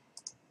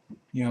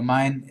 you know,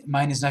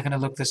 mine is not going to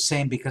look the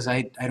same because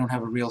I don't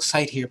have a real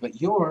site here, but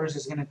yours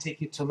is going to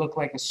take you to look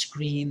like a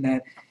screen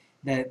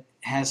that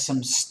has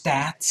some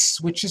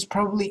stats, which is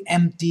probably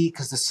empty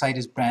because the site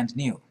is brand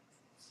new.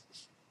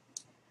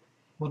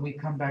 When we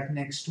come back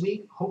next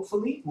week,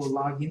 hopefully we'll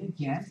log in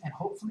again, and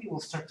hopefully we'll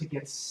start to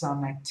get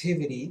some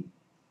activity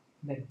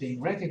that Bing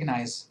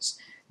recognizes.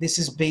 This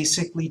is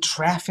basically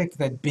traffic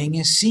that Bing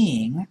is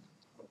seeing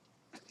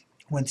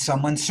when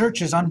someone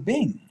searches on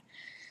Bing.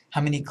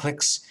 How many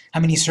clicks, how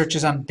many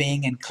searches on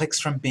Bing and clicks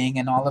from Bing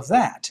and all of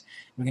that.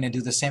 We're going to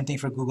do the same thing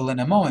for Google in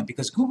a moment,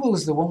 because Google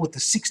is the one with the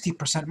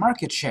 60%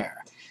 market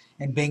share,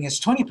 and Bing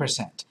is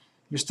 20%.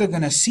 You're still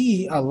going to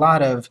see a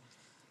lot of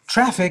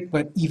traffic,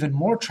 but even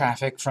more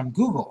traffic from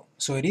Google.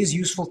 So it is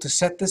useful to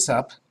set this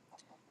up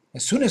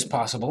as soon as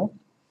possible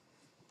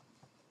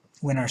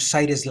when our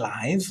site is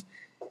live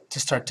to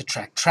start to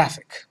track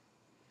traffic.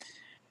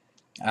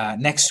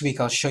 Next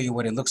week I'll show you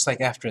what it looks like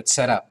after it's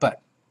set up,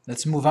 but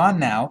let's move on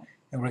now,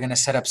 and we're going to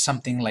set up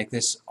something like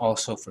this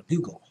also for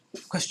Google.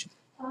 Question?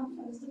 I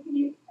was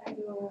looking at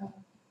your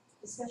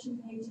discussion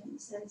page, and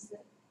it says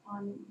that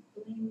on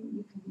Bling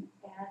you can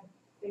add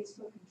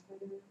Facebook and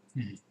Twitter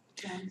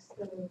accounts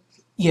that are...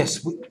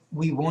 Yes,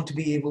 we won't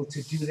be able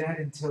to do that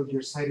until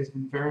your site has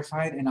been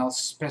verified, and I'll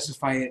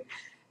specify it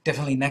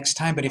definitely next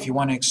time, but if you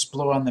want to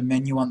explore on the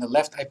menu on the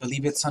left, I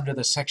believe it's under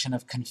the section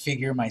of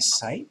Configure My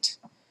Site,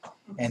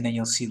 and then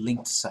you'll see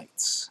linked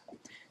sites.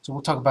 So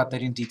we'll talk about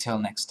that in detail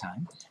next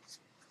time.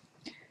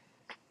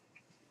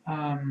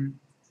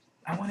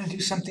 I want to do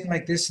something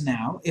like this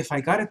now. If I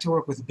got it to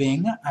work with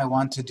Bing, I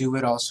want to do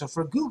it also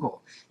for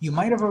Google. You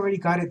might have already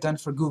got it done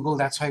for Google,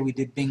 that's why we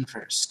did Bing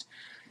first.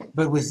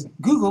 But with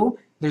Google,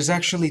 there's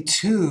actually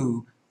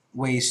 2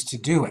 ways to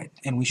do it,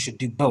 and we should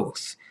do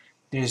both.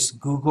 There's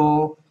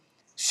Google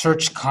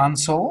Search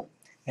Console,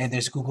 and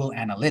there's Google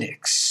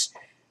Analytics.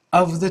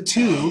 Of the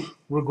 2,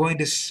 we're going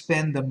to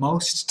spend the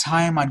most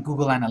time on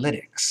Google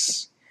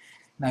Analytics.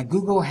 Now,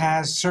 Google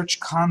has Search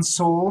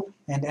Console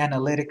and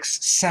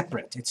Analytics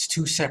separate. It's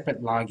 2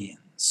 separate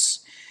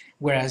logins.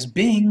 Whereas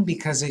Bing,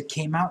 because it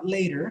came out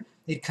later,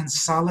 it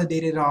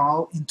consolidated it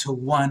all into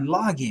one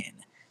login,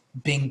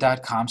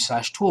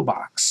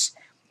 bing.com/toolbox,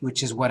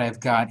 which is what I've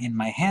got in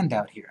my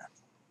handout here.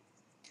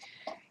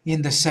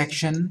 In the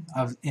section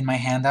in my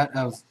handout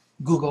of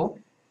Google,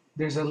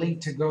 there's a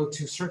link to go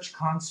to Search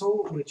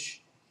Console,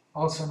 which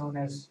also known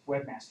as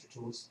Webmaster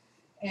Tools,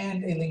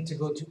 and a link to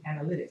go to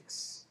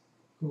Analytics,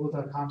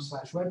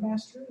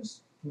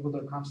 google.com/webmasters,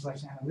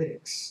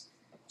 google.com/analytics.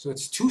 So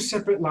it's 2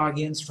 separate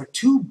logins for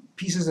 2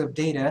 pieces of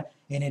data,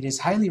 and it is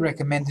highly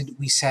recommended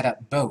we set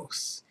up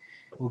both.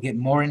 We'll get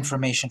more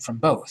information from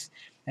both.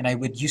 And I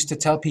would used to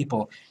tell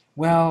people,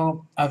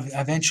 well,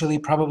 eventually,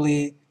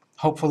 probably,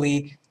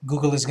 hopefully,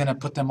 Google is going to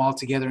put them all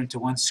together into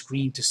one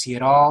screen to see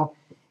it all.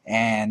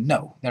 And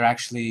no, they're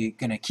actually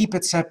going to keep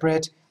it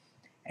separate,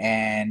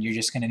 and you're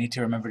just going to need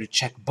to remember to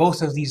check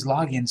both of these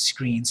login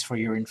screens for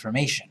your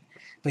information.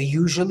 But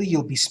usually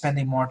you'll be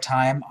spending more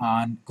time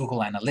on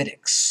Google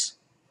Analytics.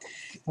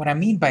 What I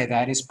mean by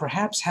that is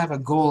perhaps have a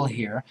goal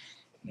here.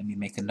 Let me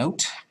make a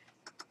note.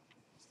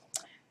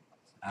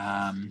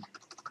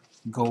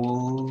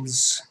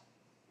 Goals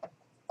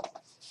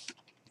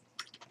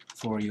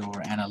for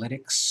your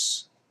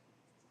analytics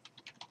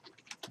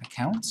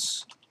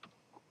accounts.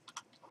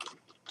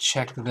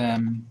 Check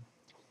them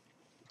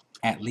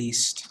at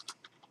least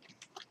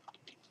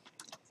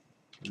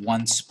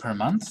once per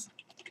month.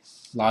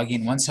 Log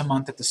in once a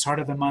month, at the start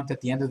of the month,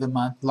 at the end of the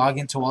month. Log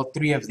into all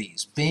 3 of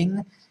these: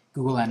 Bing,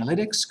 Google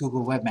Analytics,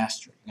 Google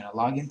Webmaster. You're going to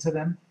log into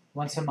them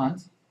once a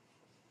month.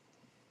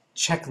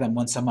 Check them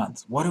once a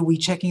month. What are we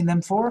checking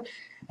them for?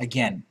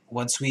 Again,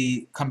 once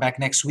we come back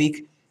next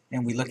week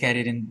and we look at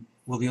it, and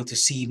we'll be able to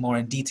see more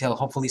in detail,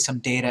 hopefully some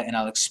data, and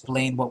I'll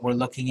explain what we're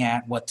looking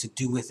at, what to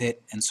do with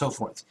it, and so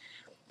forth.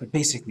 But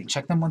basically,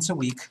 check them once a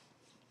week.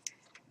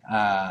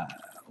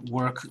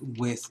 Work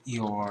with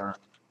your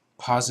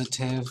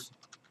positive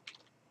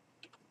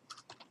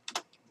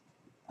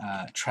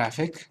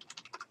traffic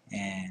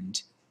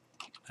and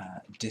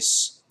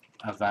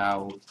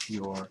disavow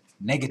your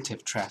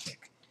negative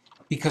traffic.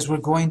 Because we're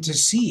going to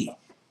see,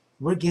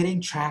 we're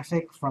getting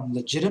traffic from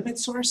legitimate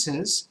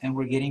sources and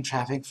we're getting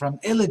traffic from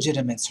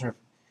illegitimate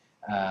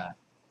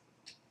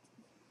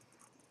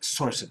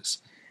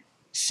sources.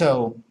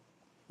 So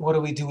what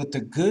do we do with the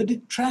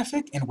good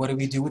traffic and what do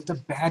we do with the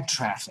bad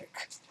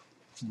traffic?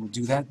 We'll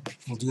do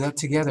that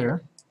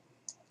together.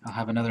 I'll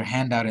have another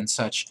handout and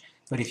such.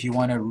 But if you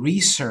want to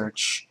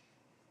research,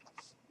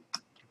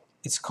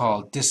 it's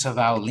called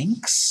disavow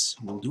links.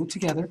 We'll do it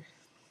together.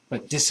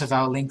 but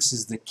disavow links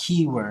is the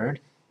key word.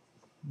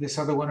 This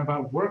other one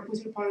about work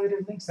with your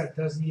positive links, that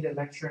does need a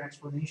lecture and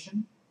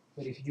explanation,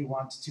 but if you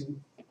want to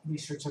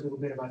research a little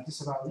bit about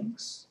disavow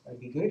links, that'd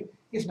be good.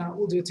 If not,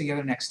 we'll do it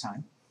together next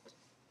time.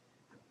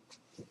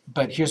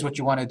 But here's what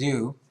you want to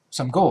do,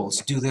 some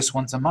goals. Do this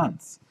once a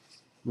month.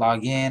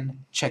 Log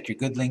in, check your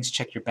good links,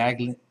 check your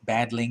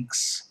bad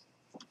links,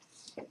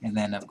 and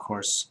then, of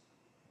course,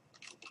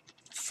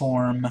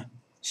 form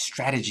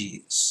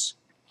strategies.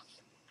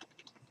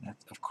 That,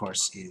 of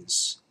course,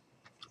 is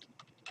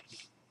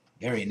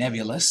very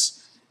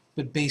nebulous,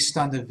 but based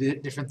on the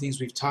different things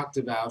we've talked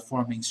about,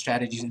 forming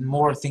strategies, and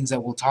more things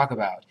that we'll talk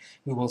about,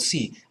 we will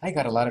see. I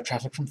got a lot of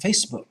traffic from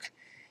Facebook.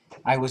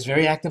 I was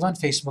very active on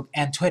Facebook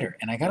and Twitter,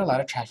 and I got a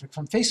lot of traffic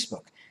from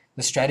Facebook.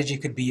 The strategy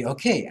could be,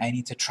 okay, I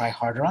need to try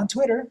harder on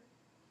Twitter,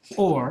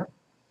 or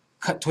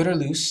cut Twitter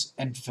loose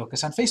and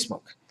focus on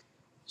Facebook.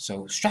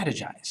 So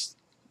strategize.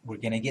 We're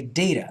going to get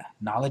data.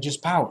 Knowledge is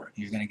power.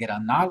 You're going to get a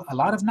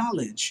lot of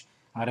knowledge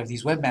out of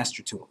these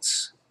webmaster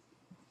tools.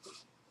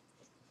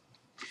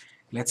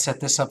 Let's set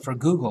this up for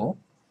Google.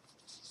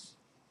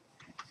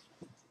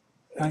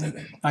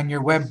 On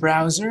your web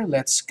browser,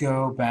 let's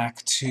go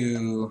back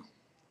to,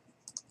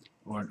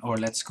 or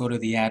let's go to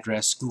the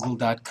address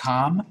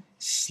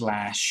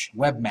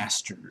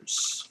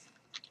google.com/webmasters.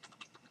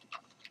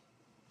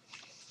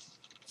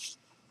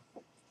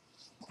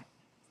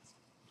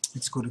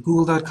 Let's go to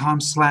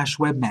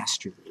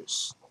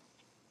google.com/webmasters.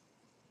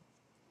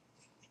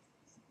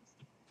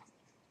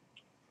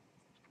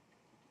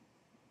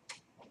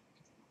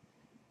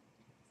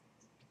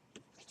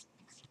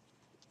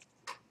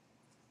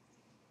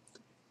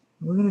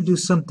 We're going to do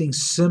something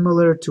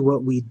similar to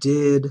what we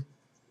did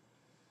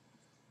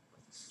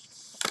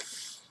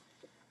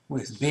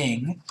with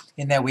Bing,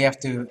 in that we have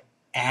to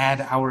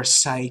add our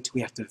site,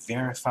 we have to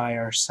verify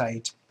our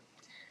site.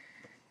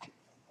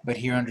 But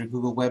here under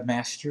Google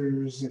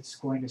Webmasters, it's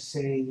going to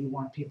say you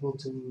want to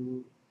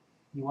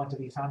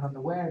be found on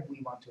the web,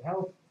 we want to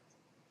help.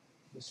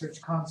 The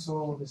Search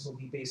Console, this will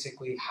be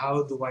basically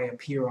how do I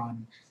appear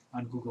on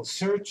Google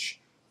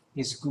search?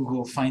 Is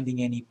Google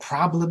finding any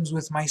problems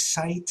with my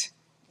site?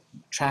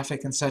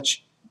 Traffic and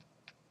such.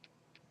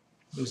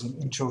 There's an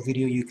intro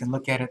video you can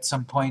look at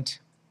some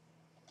point.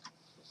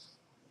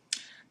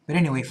 But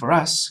anyway, for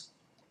us,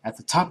 at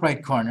the top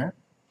right corner,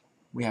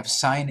 we have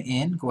sign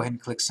in. Go ahead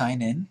and click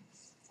sign in.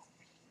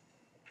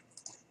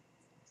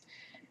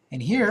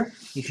 And here,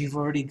 if you've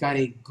already got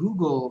a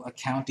Google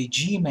account, a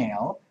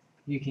Gmail,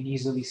 you can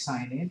easily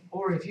sign in.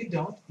 Or if you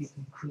don't, you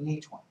can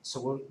create one.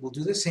 So we'll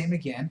do the same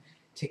again.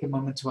 Take a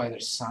moment to either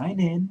sign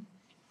in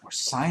or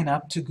sign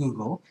up to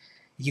Google.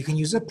 You can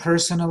use a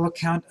personal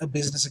account, a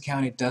business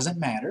account, it doesn't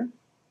matter.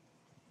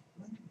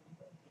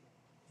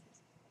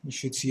 You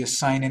should see a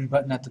sign in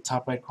button at the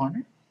top right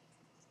corner.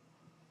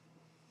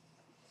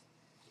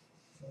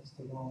 Let's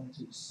go on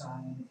to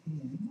sign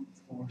in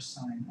or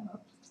sign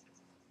up.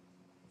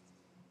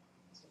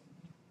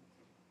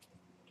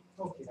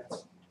 Okay,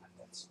 that's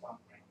that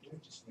spot right there.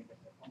 Just make it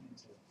that one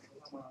until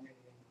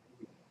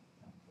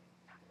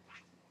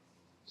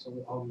so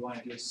all we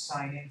want to do is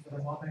sign in for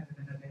the moment, and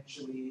then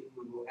eventually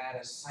we will add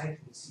a site.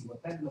 We'll see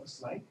what that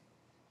looks like.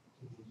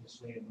 We'll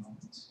just wait a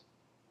moment.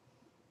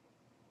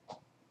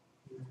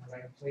 You're in the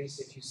right place.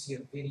 If you see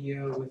a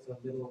video with a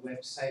little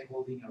website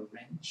holding a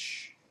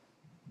wrench,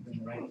 you're in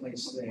the right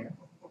place there.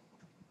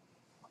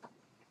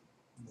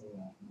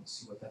 We'll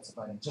see what that's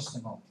about in just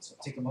a moment. So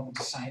take a moment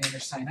to sign in or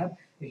sign up.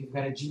 If you've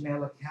got a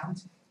Gmail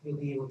account, you'll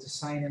be able to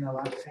sign in a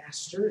lot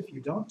faster. If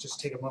you don't,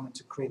 just take a moment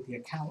to create the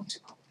account.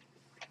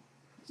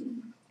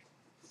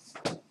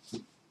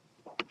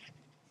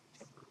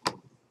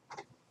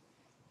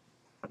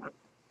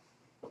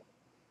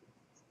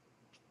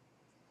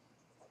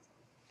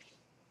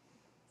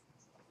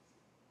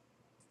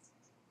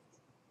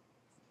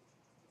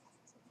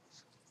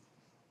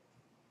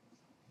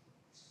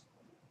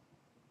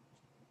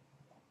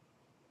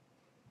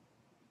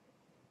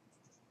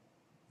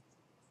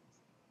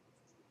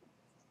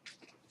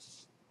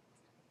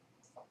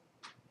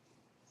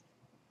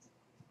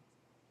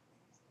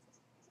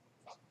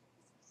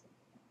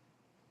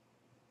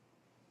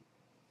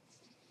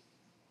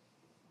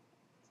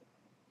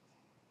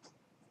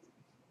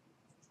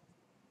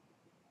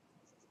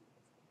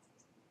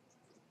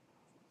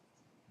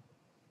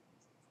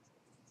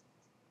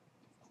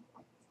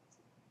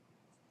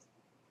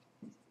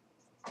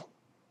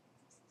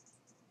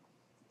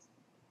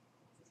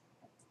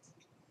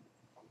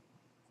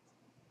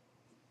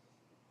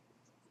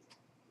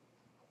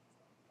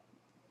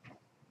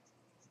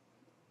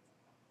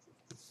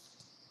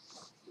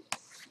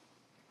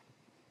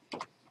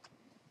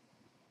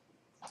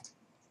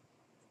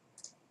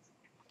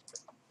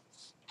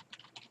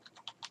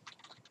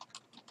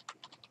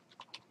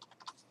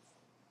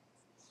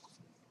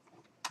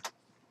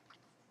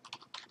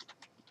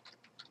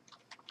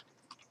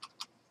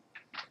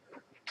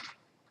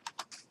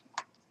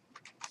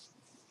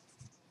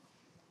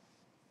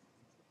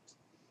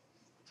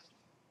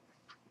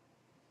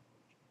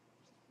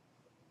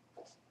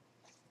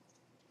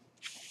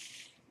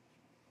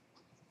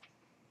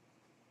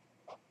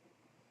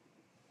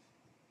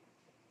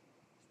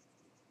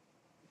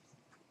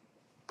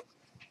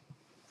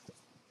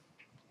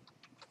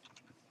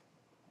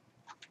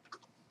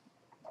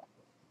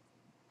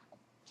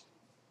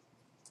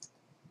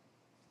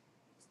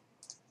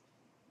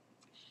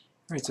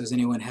 Alright, so is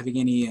anyone having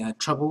any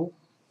trouble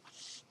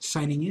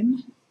signing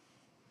in?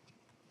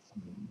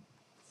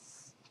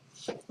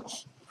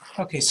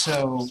 Okay,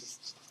 so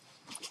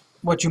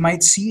what you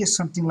might see is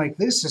something like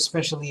this,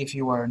 especially if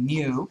you are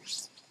new.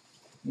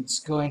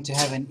 It's going to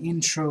have an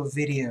intro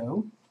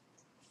video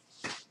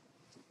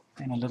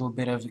and a little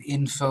bit of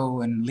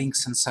info and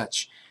links and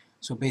such.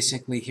 So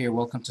basically here,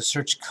 welcome to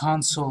Search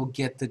Console,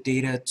 get the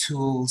data,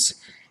 tools,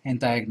 and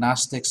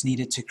diagnostics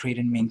needed to create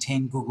and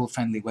maintain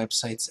Google-friendly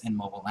websites and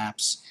mobile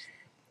apps.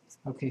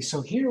 Okay, so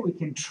here we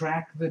can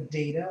track the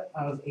data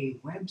of a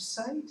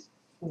website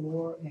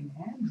or an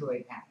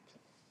Android app.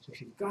 So if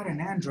you've got an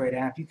Android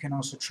app, you can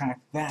also track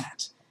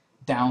that,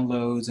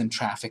 downloads and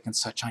traffic and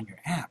such on your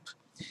app.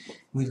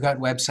 We've got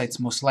websites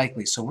most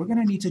likely, so we're going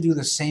to need to do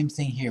the same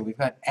thing here. We've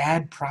got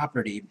add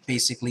property,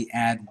 basically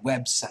add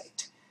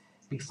website.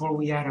 Before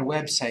we add a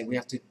website, we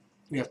have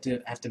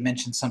to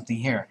mention something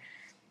here.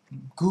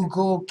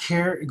 Google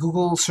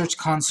Search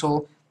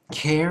Console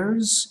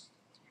cares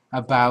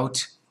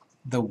about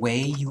the way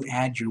you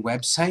add your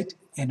website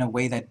in a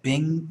way that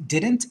Bing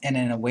didn't, and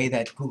in a way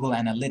that Google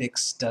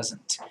Analytics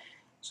doesn't.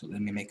 So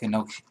let me make a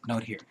note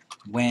here.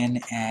 When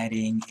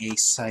adding a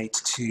site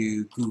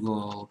to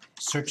Google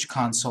Search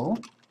Console,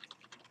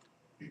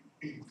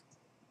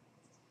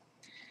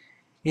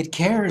 it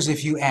cares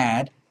if you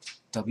add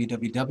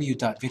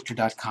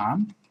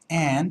www.victor.com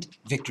and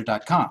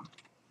victor.com.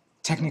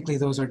 Technically,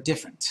 those are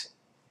different.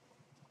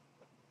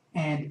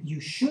 And you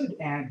should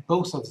add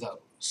both of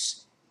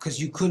those, because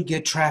you could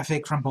get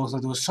traffic from both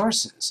of those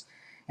sources.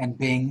 And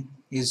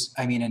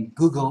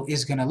Google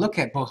is going to look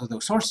at both of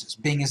those sources.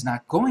 Bing is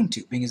not going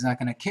to. Bing is not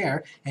going to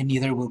care, and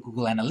neither will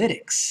Google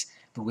Analytics.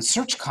 But with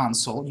Search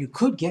Console, you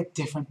could get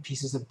different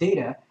pieces of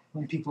data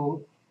when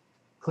people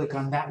click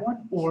on that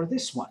one or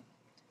this one.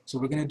 So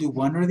we're going to do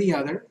one or the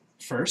other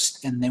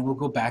first, and then we'll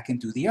go back and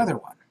do the other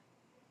one.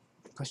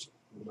 Question?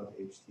 What about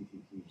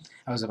HTTP?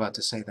 I was about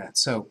to say that.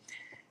 So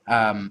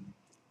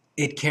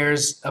it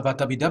cares about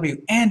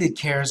www, and it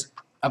cares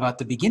about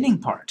the beginning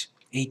part,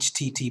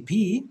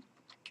 HTTP,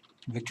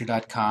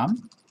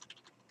 victor.com,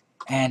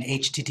 and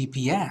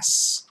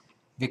HTTPS,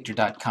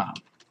 victor.com.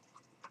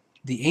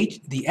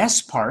 The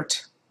S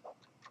part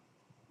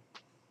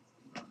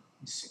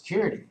is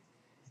security.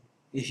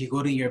 If you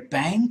go to your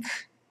bank,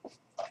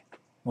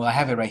 well, I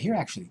have it right here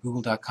actually,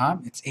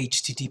 google.com, it's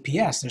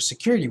HTTPS. There's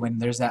security. When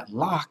there's that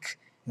lock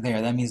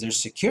there, that means there's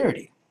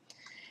security.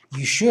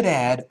 You should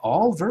add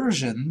all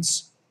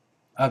versions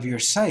of your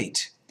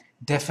site.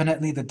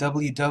 Definitely the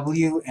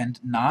www and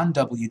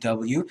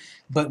non-www,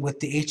 but with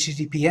the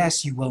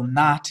HTTPS you will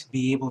not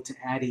be able to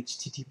add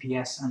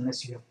HTTPS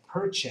unless you have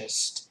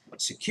purchased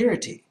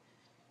security.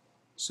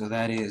 So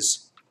that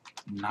is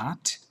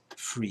not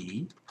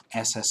free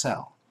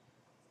SSL.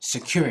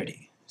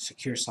 Security,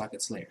 secure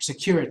sockets layer,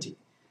 security.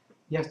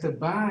 You have to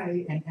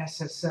buy an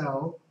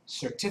SSL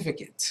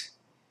certificate.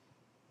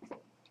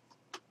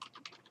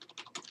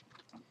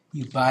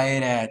 You buy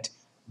it at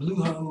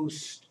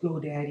Bluehost,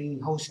 GoDaddy,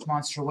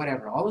 HostMonster,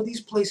 whatever. All of these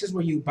places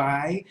where you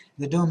buy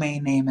the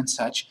domain name and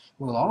such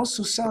will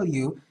also sell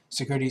you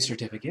security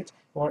certificate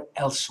or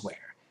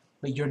elsewhere.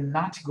 But you're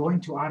not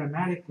going to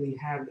automatically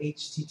have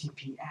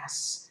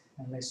HTTPS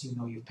unless you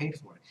know you've paid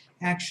for it.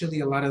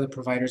 Actually, a lot of the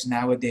providers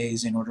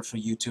nowadays, in order for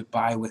you to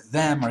buy with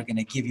them, are going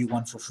to give you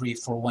one for free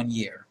for 1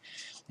 year.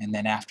 And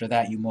then after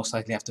that, you most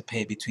likely have to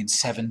pay between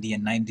 $70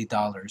 and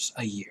 $90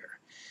 a year.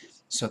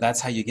 So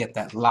that's how you get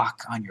that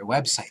lock on your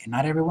website. And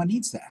not everyone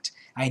needs that.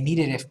 I need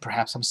it if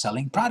perhaps I'm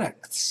selling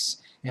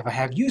products, if I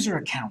have user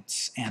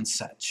accounts and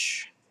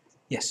such.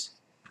 Yes?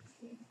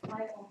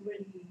 I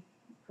already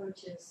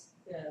purchased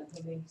the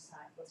domain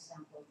site, for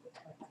example,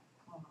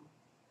 victor.com.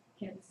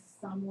 Can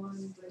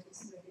someone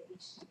register the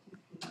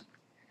HTTP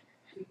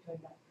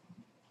victor.com?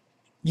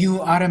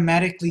 You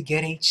automatically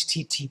get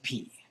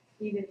HTTP.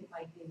 Even if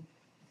I didn't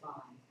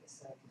buy the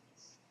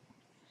service?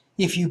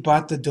 If you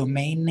bought the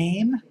domain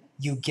name,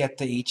 you get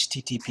the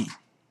HTTP.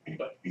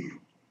 But the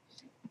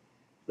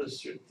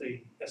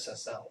SSL,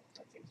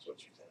 I think is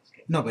what she's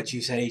asking. No, but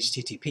you said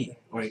HTTP.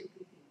 Or, HTTP,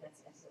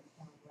 that's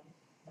SSL,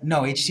 right?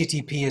 no,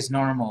 HTTP is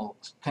normal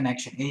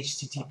connection.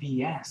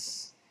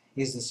 HTTPS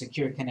is the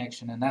secure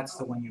connection, and that's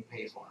the one you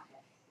pay for.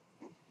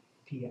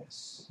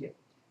 PS, yeah.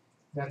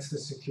 That's the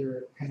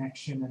secure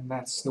connection, and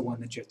that's the one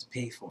that you have to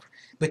pay for.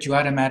 But you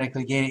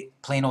automatically get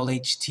plain old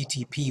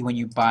HTTP when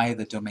you buy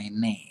the domain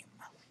name.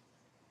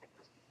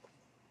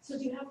 So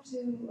do you have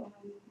to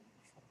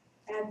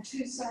add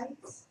 2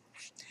 sites?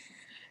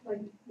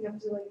 Like you have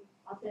to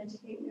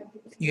authenticate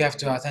everything? You have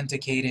to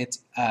authenticate it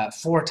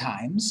 4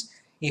 times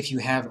if you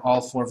have all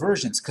 4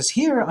 versions. Because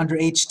here under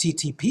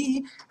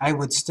HTTP, I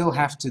would still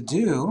have to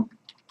do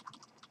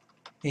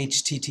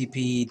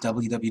HTTP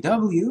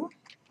www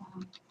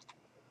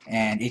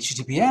and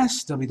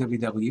HTTPS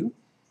www,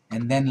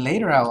 and then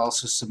later I'll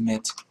also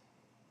submit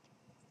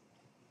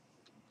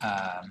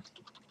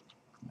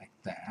like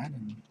that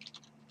and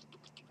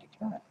like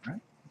that,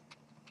 right?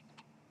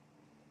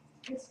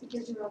 Yes,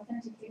 because your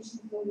authentication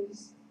code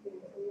is your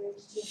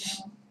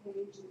HTML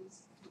page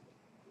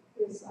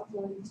is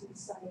uploaded to the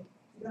site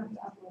You don't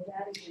have to upload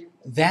that again.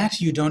 That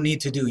you don't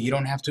need to do. You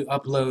don't have to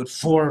upload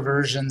 4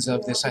 versions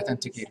of They this all go to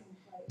the authenticator. same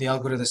place. They all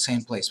go to the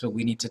same place, but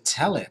we need to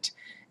tell it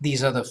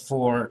these are the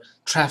 4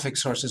 traffic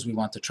sources we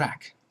want to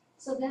track.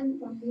 So then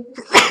when we look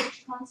at the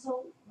search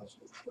console,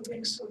 we're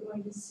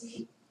going to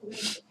see, we're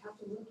going to have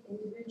to look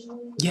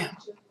individually. at Yeah.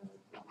 each of the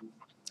things.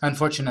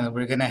 Unfortunately,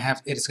 we're gonna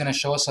have it's gonna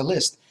show us a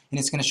list, and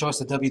it's gonna show us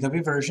the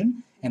WW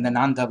version and the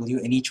non-W,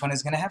 and each one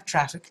is gonna have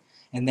traffic.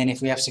 And then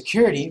if we have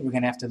security, we're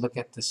gonna have to look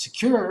at the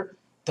secure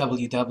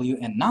WW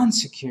and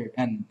non-secure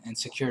and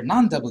secure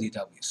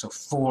non-WW. So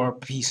 4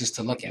 pieces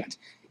to look at.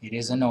 It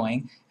is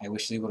annoying. I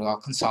wish they would all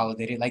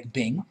consolidate it like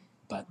Bing,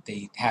 but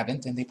they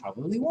haven't, and they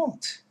probably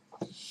won't.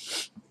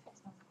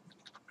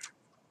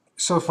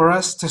 So for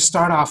us to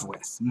start off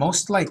with,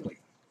 most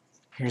likely,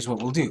 here's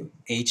what we'll do: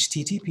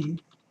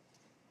 HTTP.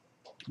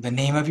 The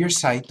name of your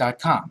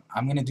site.com.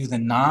 I'm going to do the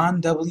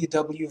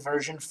non-WW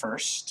version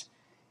first.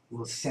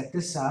 We'll set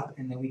this up,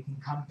 and then we can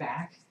come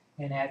back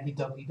and add the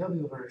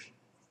WW version.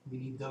 We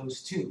need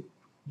those two.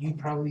 You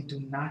probably do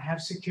not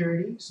have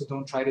security, so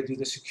don't try to do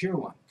the secure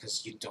one,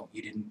 because you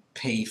didn't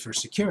pay for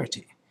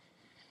security.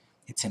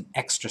 It's an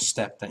extra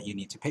step that you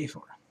need to pay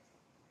for.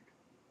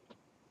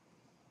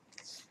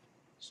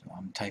 So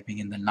I'm typing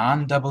in the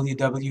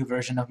non-WW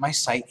version of my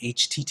site,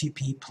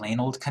 HTTP plain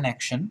old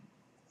connection.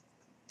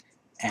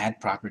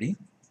 Add property,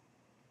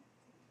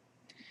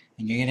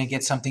 and you're going to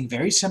get something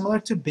very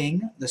similar to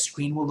Bing. The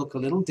screen will look a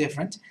little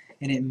different,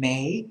 and it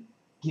may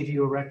give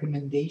you a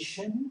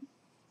recommendation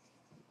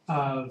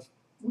of,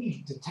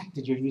 we've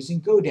detected you're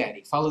using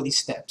GoDaddy. Follow these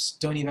steps.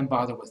 Don't even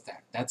bother with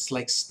that. That's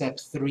like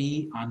step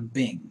 3 on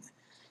Bing.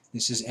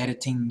 This is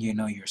editing, you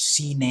know, your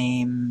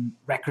CNAME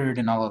record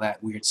and all of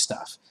that weird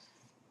stuff.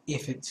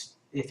 If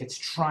it's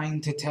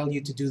trying to tell you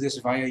to do this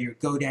via your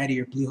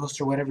GoDaddy or Bluehost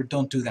or whatever,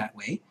 don't do that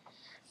way.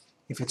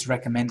 If it's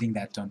recommending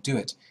that, don't do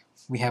it.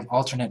 We have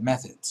alternate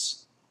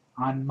methods.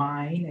 On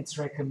mine, it's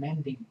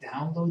recommending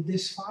download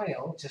this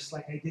file, just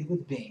like I did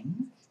with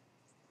Bing,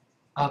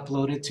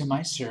 upload it to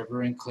my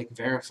server, and click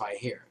verify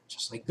here,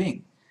 just like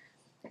Bing.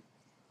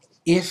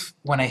 If,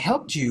 when I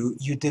helped you,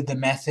 you did the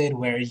method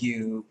where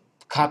you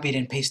copied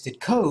and pasted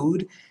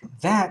code,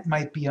 that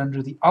might be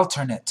under the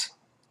alternate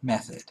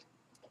method.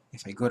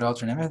 If I go to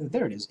alternate method,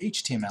 there it is,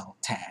 HTML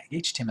tag,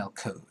 HTML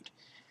code.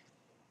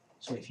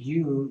 So if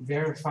you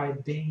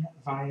verified Bing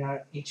via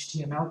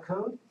HTML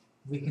code,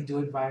 we can do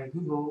it via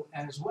Google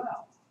as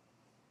well.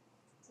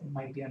 It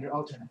might be under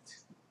alternate.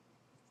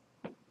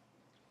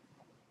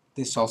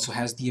 This also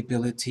has the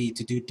ability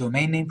to do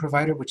domain name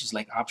provider, which is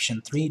like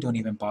option 3. Don't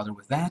even bother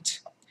with that.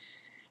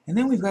 And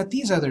then we've got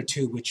these other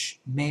 2, which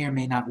may or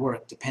may not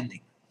work,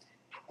 depending.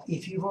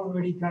 If you've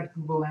already got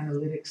Google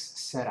Analytics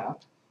set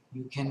up,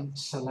 you can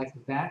select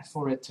that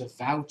for it to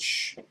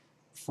vouch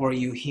for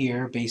you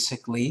here,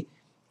 basically,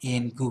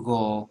 in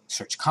Google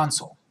Search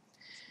Console.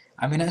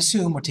 I'm going to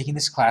assume we're taking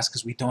this class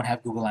because we don't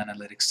have Google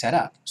Analytics set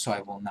up, so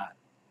I will not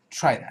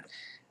try that.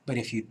 But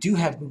if you do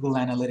have Google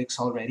Analytics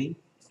already,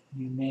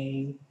 you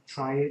may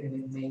try it and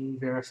it may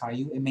verify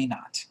you, it may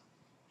not.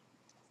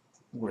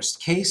 Worst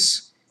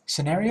case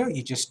scenario,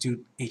 you just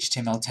do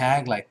HTML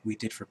tag like we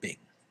did for Bing.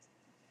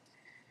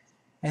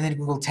 And then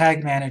Google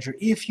Tag Manager,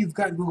 if you've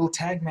got Google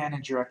Tag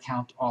Manager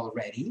account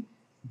already,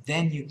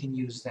 then you can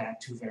use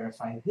that to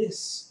verify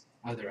this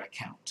other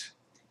account.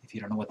 If you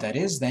don't know what that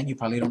is, then you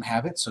probably don't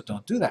have it, so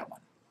don't do that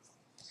one.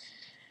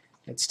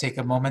 Let's take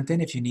a moment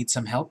then. If you need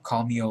some help,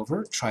 call me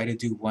over. Try to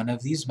do one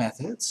of these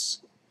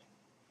methods.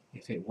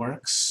 If it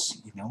works,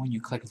 you know, when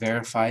you click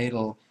verify,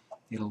 it'll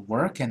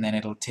work, and then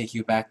it'll take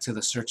you back to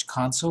the Search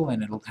Console,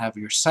 and it'll have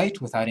your site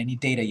without any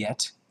data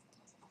yet,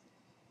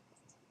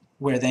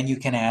 where then you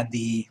can add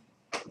the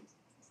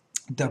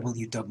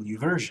WW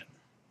version.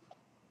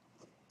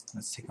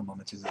 Let's take a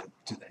moment to do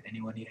that.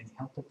 Anyone need any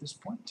help at this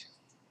point?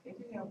 If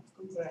you have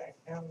Google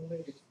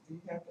Analytics, do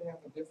you have to have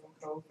a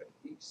different code for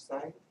each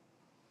site?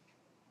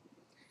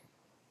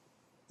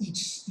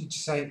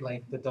 Each site,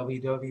 like the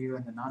WW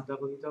and the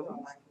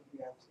non-WW, Like if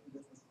you have 2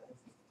 different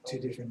sites. 2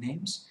 different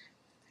names.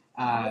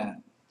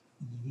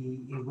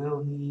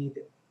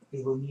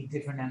 It will need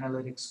different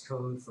analytics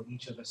code for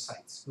each of the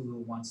sites.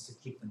 Google wants to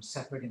keep them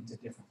separate into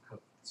different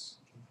codes.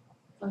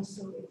 Oh,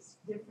 so it's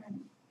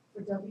different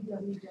for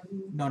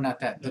www. No, not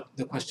that.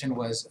 The question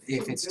was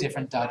if it's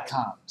different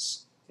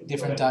 .coms.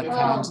 Different Right.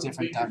 .coms, Oh.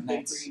 different Victor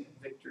 .nets. Bakery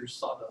and Victor's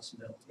Sawdust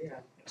Mill. Yeah.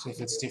 So if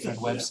it's different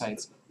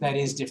websites, that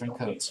is different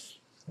codes.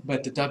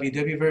 But the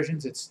WW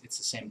versions, it's the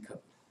same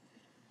code.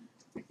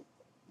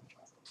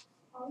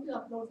 How do you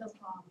upload the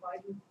file? By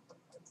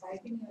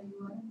typing a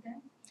URL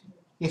then?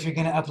 If you're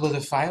going to upload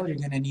a file, you're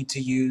going to need to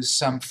use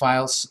some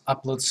files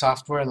upload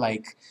software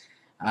like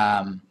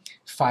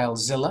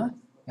FileZilla.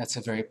 That's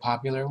a very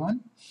popular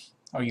one.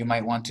 Or you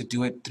might want to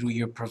do it through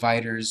your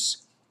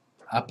provider's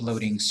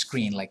uploading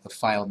screen, like the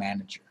file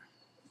manager.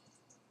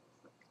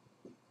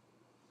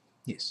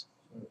 Yes.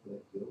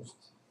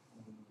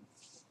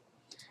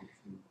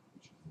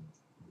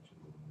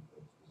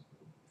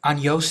 On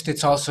Yoast,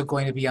 it's also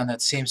going to be on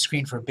that same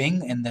screen for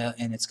Bing, and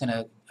it's going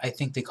to, I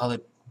think they call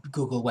it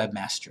Google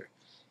Webmaster.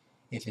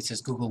 If it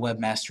says Google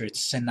Webmaster, it's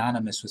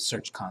synonymous with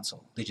Search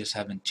Console. They just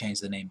haven't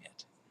changed the name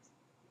yet.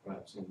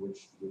 Right, so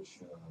which plugging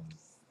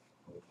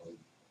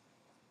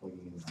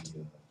in the,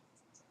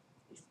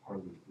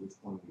 which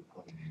one are we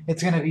plugging in?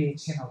 It's going to be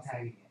HTML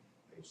tagging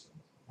in, Page seven.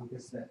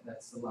 because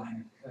that's the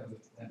line of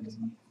code that we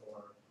need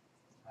for,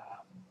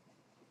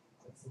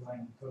 that's the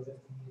line of code that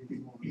we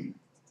need for. Yeah.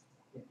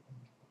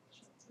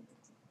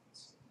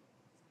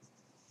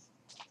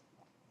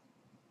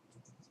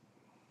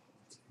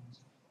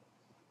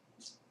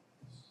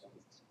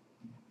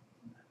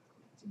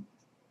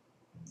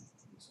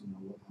 So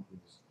now what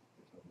happens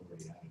if I've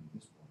already added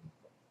this one,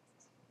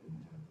 and I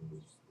have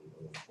those, the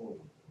other four,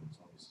 and it's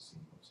always the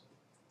same website?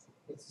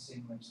 It's the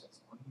same website,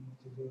 so all you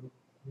need to do, you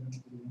don't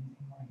need to do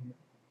anything more here.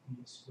 You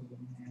just go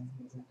in and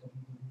get that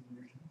www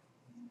version,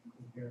 and then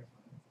go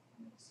verify it,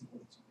 and then see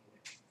what's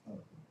made it.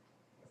 Oh, okay.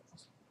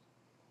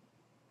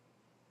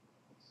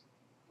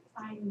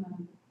 I'm,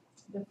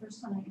 the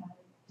first one I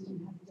added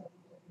didn't have the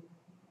www,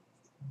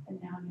 and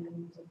now I'm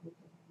adding the www.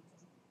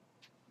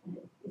 And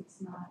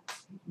it's not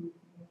picking up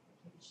the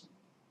verification.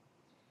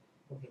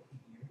 Okay, in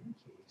your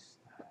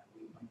case,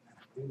 we might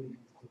not really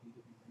need the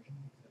www version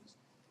because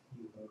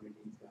you've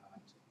already got,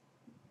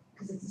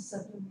 Because it's a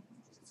subdomain.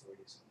 because it's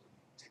already a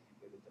subdomain.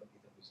 Technically, the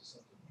www is a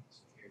subdomain,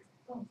 so here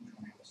Oh, you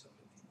don't have a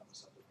subdomain of a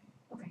subdomain.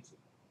 okay. So,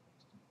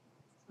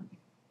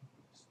 Okay.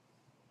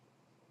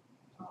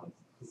 Oh,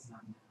 it's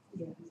not now.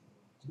 Yeah. What we'll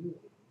do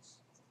is,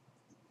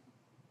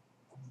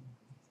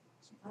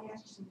 I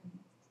actually,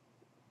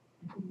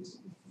 I think used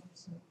it before,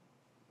 so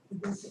the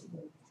basic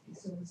word,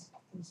 so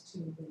those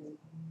two,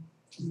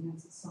 and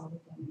that's a solid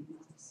domain,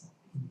 not a sub.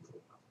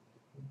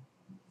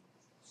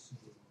 so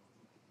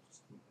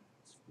just go back,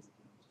 scroll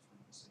down to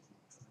find the second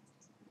one.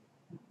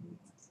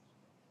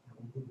 That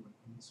one did work,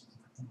 and this one's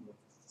not gonna work.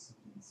 It's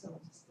something else. So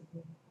just the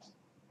word.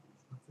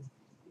 Okay.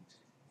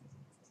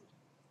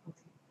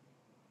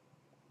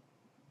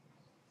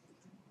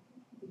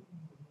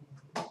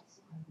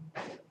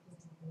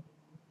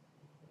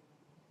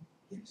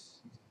 Yes,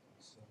 exactly.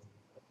 So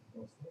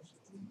both those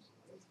things.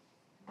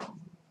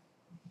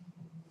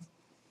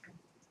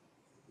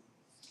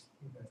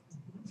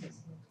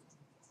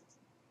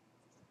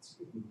 That's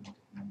good. We want to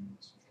combine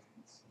this with that.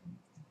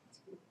 That's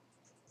good.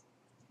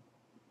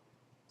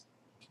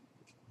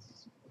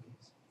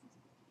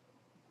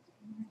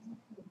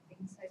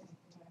 Inside my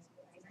class,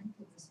 but I went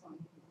to this one,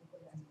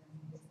 Google, and then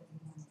there's a one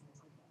that was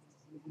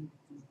using the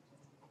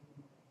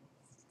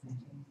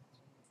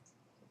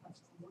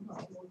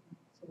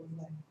so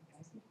like,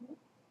 guys, before?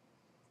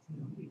 You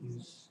know, you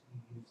use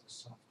the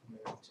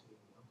software to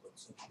upload,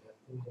 so if you have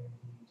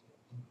GoDaddy, you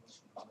have English,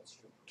 what's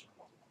your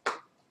provider?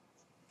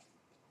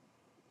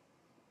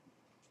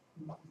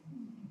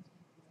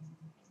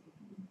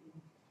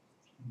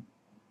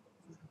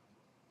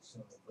 So,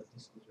 but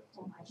this goes right to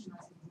Oh, I the should question.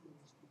 not say Google.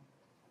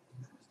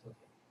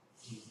 Okay.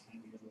 Do you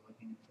have your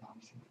login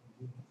information from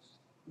Google?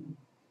 You're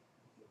not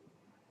going to be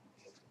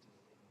able to do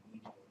it. They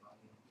need your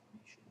login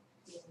information.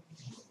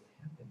 And what would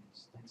happen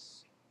is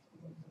this.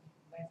 Website,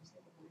 Yes.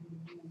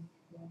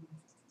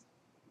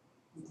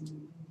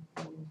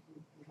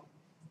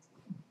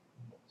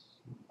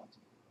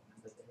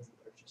 Remember there's a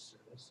purchase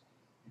service,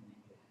 and then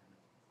you have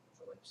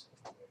a website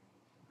where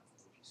you can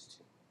upload this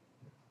to.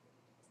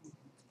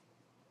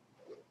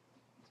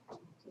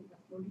 To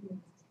upload it,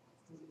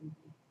 you will need to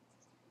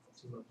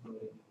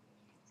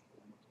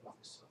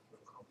this software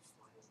called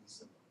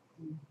FileZilla.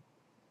 With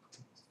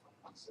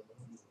FileZilla,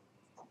 you will be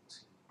able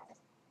to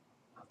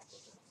upload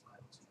that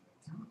file to your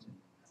account and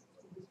then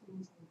upload it. And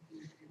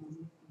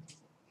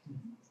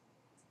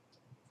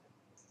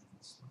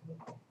it's like you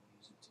can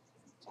use it to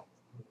connect to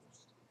your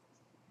host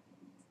and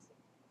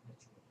let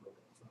you upload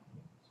that file.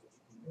 So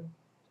you can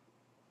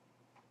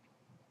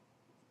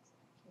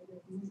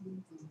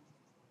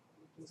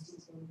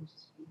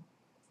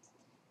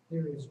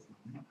There is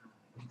one.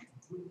 I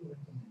completely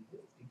recommend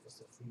it because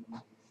the free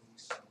ones are usually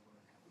slower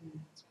and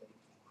have ads, but if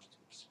you want to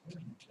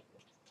experiment with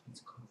it,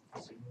 it's called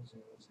 000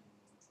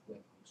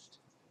 Web Host.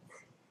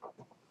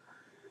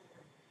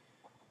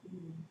 There's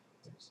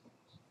Web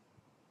Host.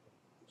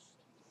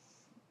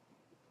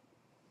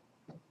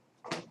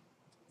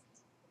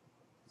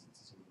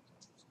 It's $0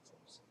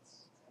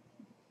 websites.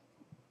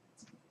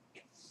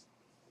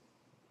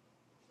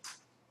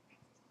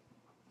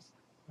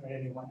 All right,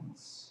 anyone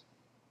else?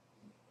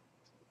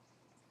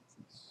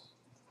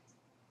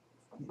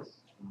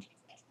 Yes.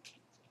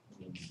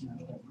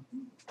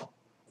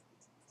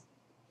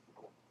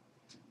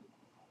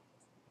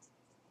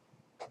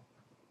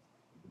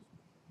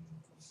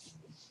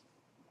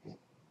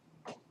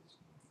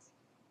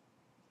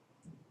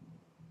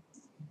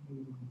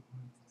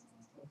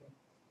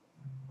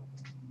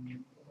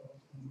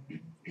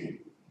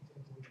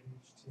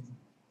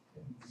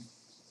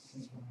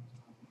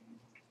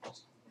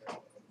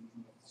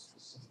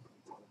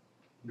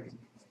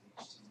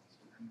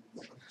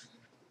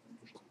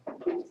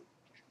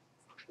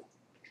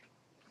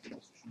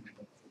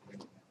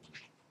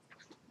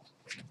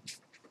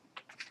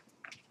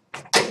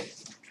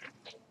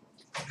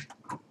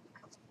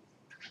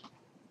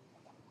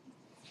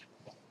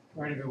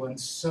 Alright everyone,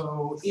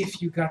 so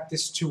if you got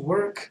this to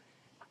work,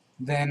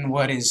 then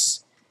what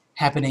is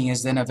happening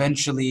is then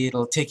eventually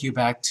it'll take you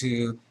back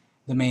to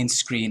the main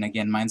screen.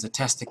 Again, mine's a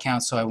test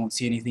account, so I won't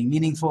see anything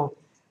meaningful,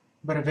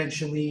 but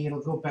eventually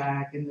it'll go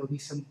back and there'll be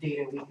some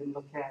data we can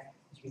look at.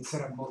 You can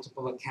set up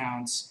multiple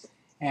accounts.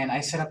 And I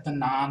set up the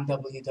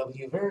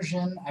non-WW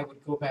version. I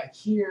would go back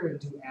here and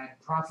do add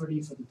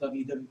property for the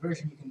WW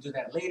version. You can do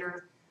that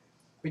later,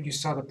 but you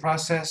saw the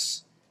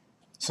process.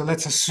 So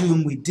let's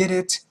assume we did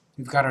it.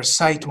 We've got our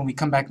site. When we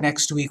come back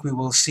next week, we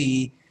will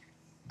see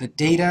the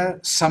data,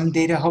 some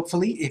data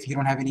hopefully. If you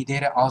don't have any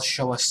data, I'll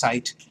show a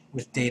site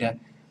with data.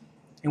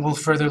 And we'll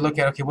further look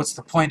at, okay, what's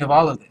the point of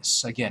all of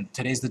this? Again,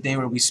 today's the day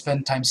where we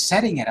spend time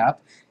setting it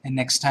up, and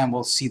next time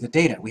we'll see the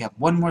data. We have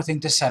one more thing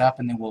to set up,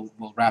 and then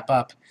we'll wrap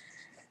up.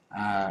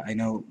 I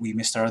know we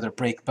missed our other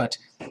break, but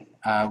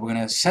we're going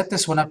to set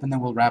this one up, and then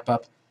we'll wrap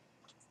up.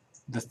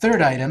 The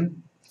third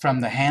item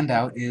from the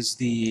handout is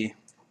the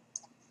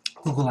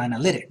Google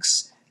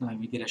Analytics. Let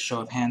me get a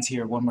show of hands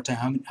here one more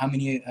time. How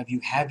many of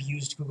you have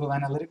used Google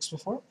Analytics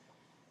before?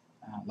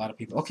 A lot of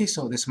people. Okay,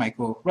 so this might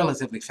go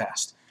relatively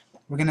fast.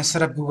 We're going to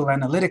set up Google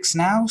Analytics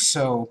now,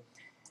 so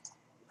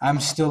I'm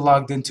still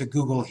logged into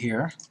Google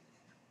here.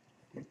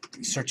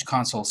 Search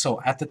console. So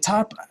at the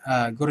top,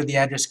 go to the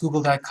address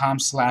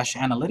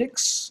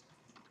google.com/analytics,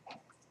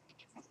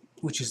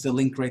 which is the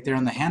link right there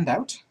in the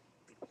handout.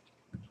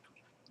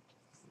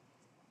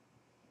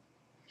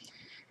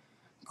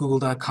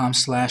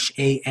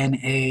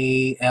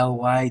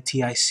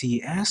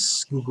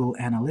 google.com/analytics, Google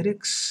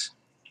Analytics.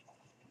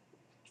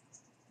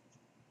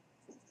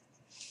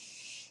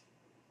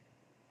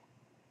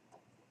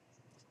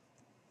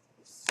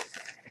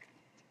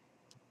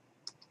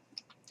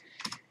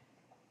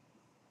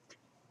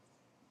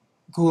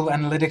 Google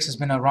Analytics has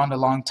been around a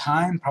long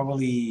time,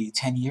 probably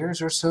 10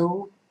 years or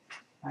so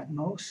at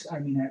most,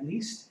 at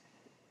least.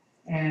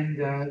 And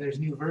there's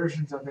new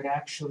versions of it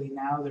actually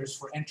now. There's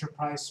for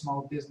enterprise,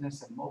 small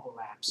business, and mobile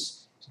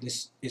apps. So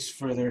this is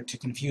further to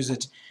confuse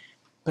it.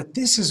 But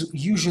this is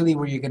usually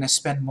where you're going to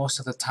spend most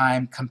of the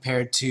time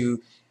compared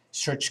to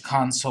Search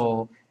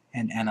Console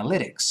and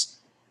Analytics.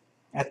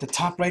 At the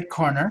top right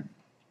corner,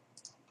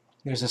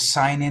 there's a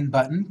sign in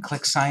button.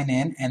 Click sign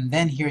in, and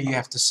then here you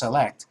have to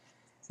select.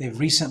 They've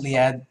recently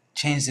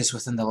changed this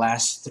within the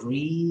last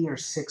 3 or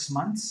 6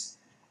 months,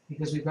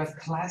 because we've got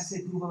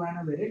classic Google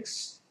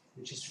Analytics,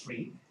 which is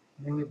free,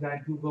 and then we've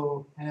got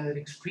Google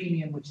Analytics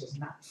Premium, which is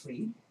not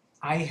free.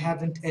 I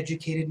haven't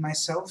educated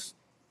myself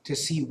to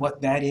see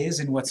what that is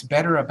and what's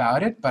better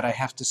about it, but I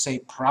have to say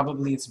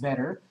probably it's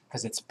better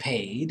because it's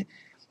paid,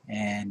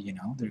 and you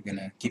know, they're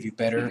gonna give you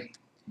better,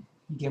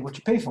 you get what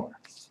you pay for.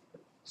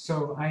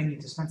 So I need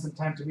to spend some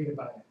time to read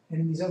about it.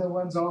 And these other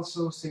ones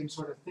also, same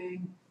sort of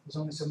thing. There's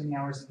only so many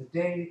hours in the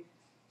day,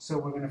 so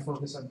we're going to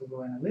focus on Google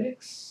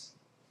Analytics.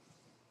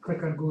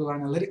 Click on Google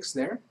Analytics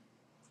there.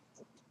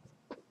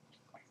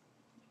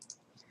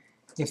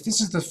 If this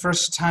is the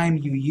first time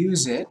you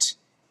use it,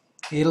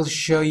 it'll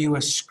show you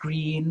a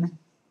screen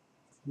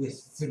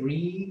with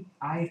 3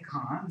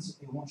 icons.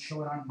 It won't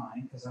show it on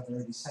mine because I've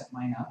already set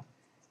mine up.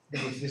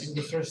 But if this is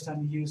the first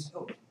time you use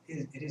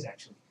it is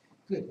actually.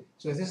 Good.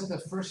 So if this is the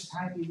first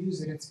time you use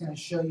it, it's going to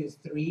show you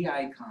 3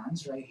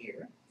 icons right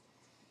here.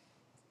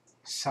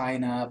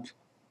 Sign up,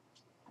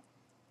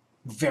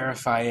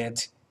 verify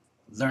it,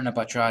 learn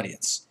about your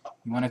audience.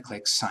 You want to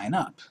click sign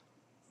up.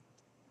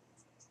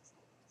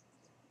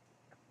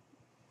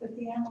 But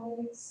the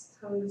analytics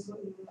code is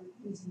what we were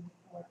using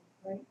before,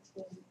 right?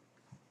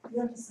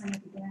 You have to sign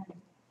up again.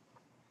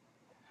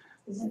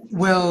 Isn't it?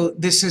 Well,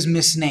 this is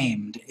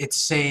misnamed. It's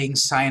saying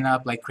sign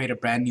up, like create a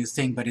brand new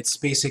thing, but it's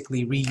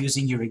basically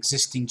reusing your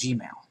existing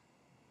Gmail.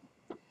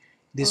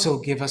 This will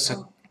give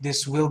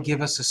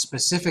us a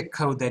specific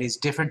code that is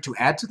different to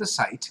add to the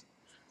site,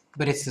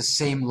 but it's the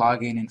same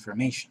login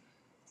information.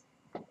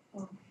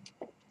 So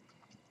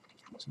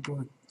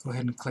go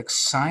ahead and click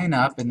sign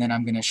up, and then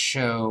I'm going to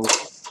show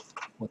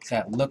what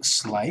that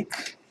looks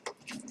like.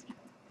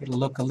 It'll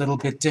look a little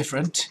bit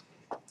different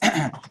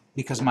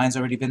because mine's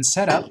already been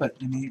set up, but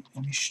let me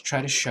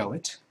try to show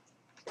it.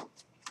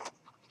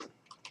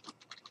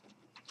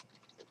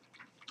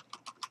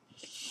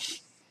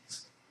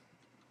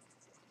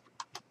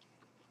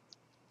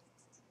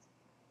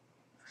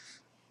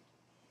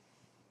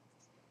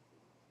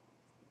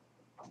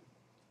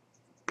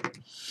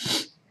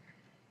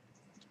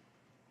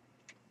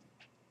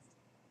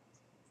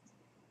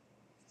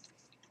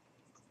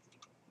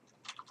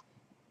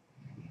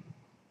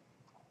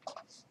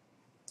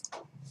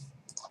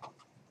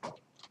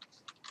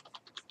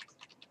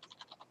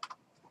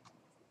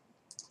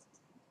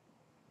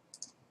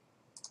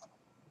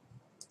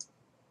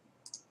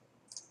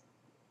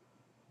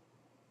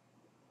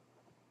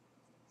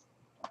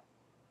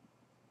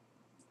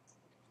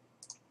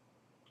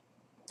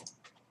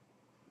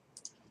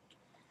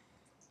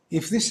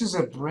 If this is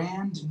a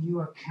brand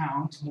new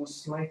account,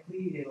 most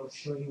likely it'll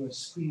show you a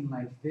screen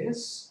like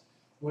this,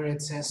 where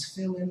it says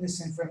fill in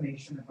this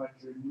information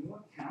about your new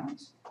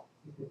account.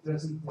 If it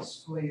doesn't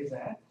display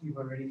that, you've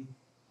already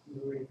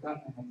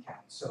gotten an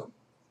account. So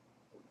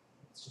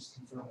let's just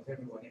confirm with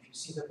everyone. If you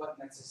see the button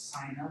that says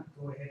sign up,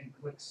 go ahead and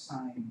click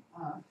sign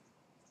up.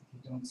 If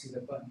you don't see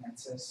the button that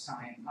says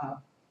sign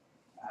up,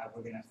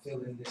 we're going to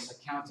fill in this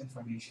account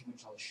information,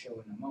 which I'll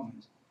show in a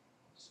moment.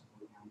 So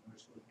now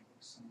first we're going to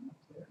click sign up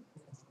there.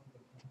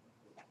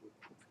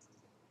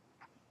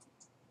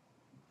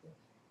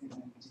 And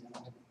then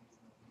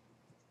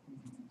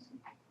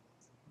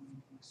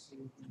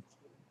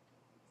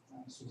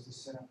so is this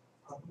set up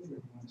properly, or do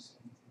you want to say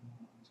anything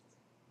more?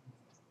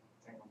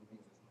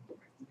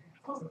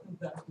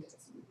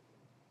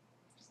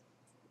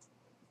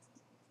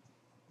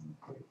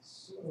 Okay,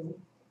 so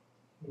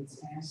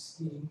it's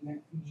asking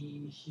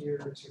me here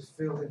to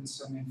fill in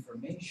some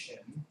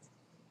information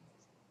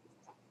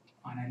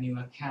on a new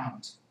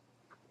account.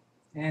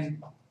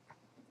 And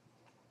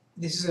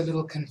this is a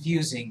little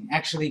confusing.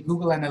 Actually,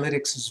 Google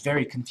Analytics is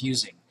very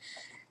confusing.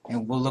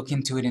 And we'll look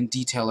into it in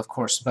detail, of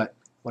course. But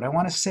what I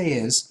want to say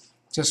is,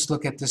 just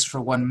look at this for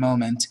one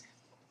moment.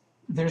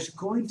 There's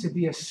going to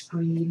be a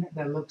screen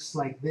that looks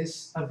like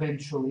this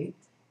eventually.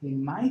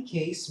 In my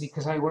case,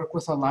 because I work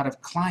with a lot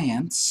of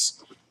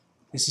clients,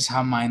 this is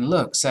how mine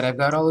looks. That I've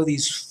got all of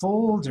these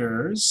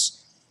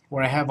folders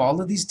where I have all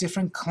of these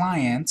different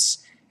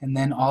clients, and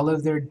then all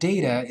of their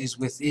data is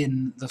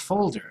within the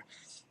folder.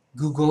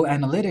 Google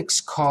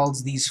Analytics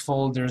calls these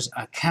folders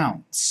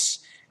accounts.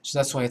 So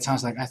that's why it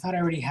sounds like I thought I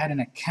already had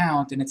an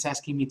account and it's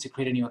asking me to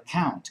create a new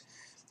account.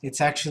 It's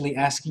actually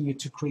asking you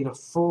to create a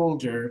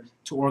folder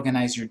to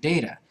organize your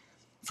data.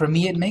 For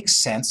me, it makes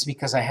sense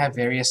because I have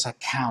various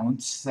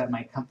accounts that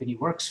my company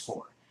works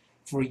for.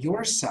 For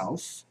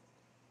yourself,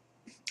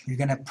 you're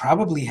going to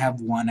probably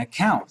have one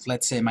account.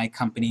 Let's say my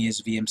company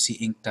is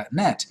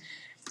vmcinc.net.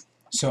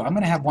 So I'm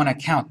going to have one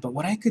account, but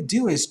what I could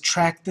do is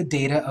track the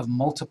data of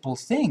multiple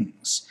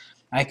things.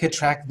 I could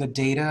track the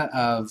data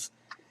of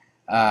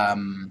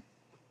the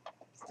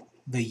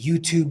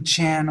YouTube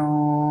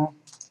channel,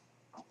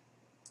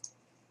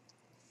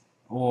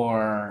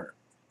 or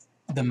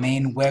the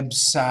main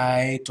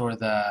website, or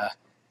the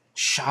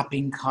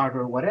shopping cart,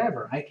 or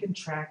whatever. I can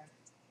track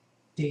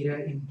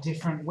data in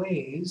different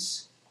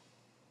ways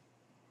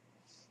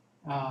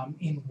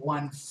in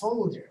one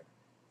folder.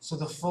 So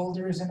the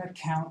folder is an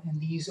account, and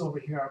these over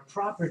here are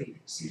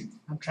properties.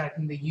 I'm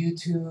tracking the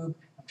YouTube,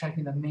 I'm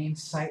tracking the main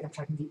site, I'm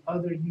tracking the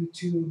other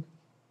YouTube.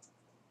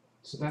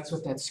 So that's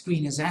what that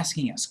screen is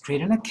asking us.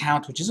 Create an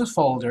account, which is a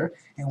folder,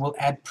 and we'll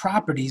add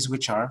properties,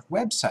 which are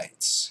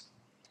websites.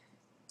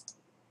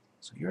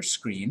 So your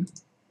screen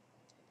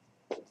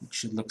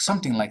should look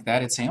something like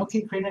that. It's saying,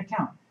 okay, create an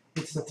account.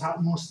 It's the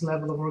topmost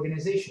level of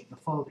organization, the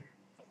folder.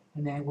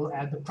 And then we'll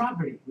add the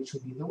property, which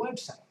would be the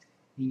website.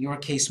 In your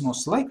case,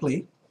 most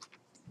likely,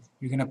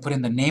 you're going to put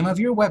in the name of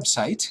your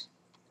website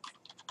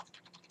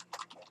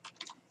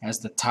as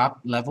the top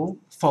level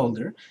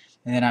folder,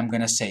 and then I'm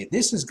going to say,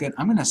 this is good.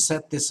 I'm going to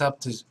set this up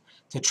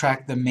to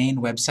track the main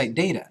website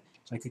data.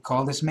 So I could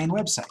call this main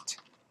website.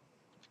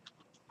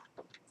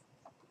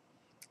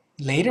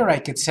 Later, I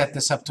could set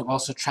this up to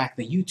also track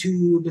the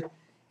YouTube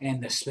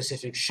and the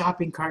specific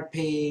shopping cart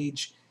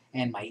page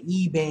and my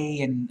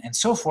eBay and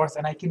so forth,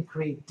 and I can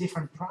create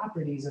different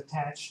properties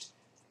attached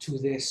to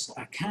this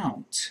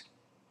account.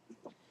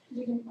 Are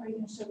you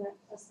going to show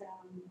us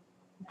that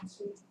next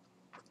week?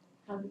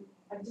 I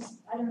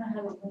don't know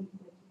how to link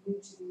like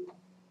YouTube,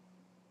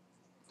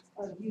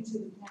 a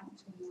YouTube account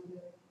to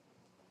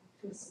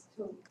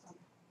another,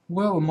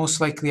 Well, most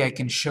likely I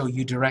can show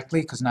you directly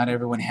because not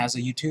everyone has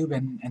a YouTube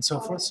and so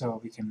forth, so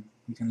we can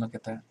look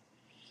at that.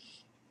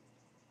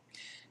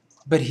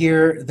 But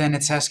here, then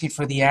it's asking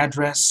for the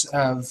address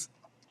of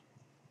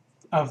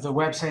the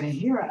website, and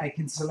here I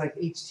can select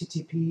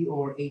HTTP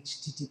or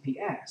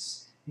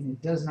HTTPS. And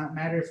it does not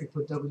matter if you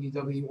put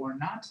www or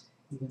not,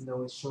 even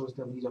though it shows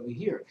www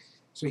here.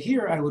 So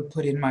here I would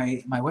put in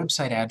my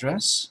website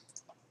address,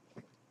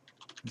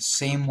 the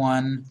same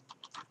one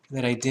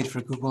that I did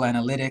for Google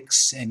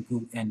Analytics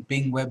and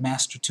Bing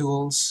Webmaster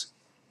Tools.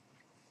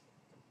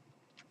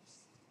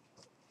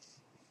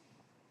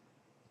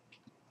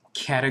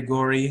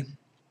 Category.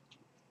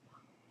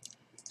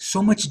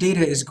 So much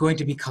data is going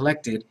to be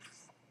collected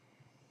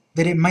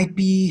that it might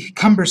be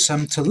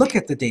cumbersome to look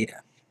at the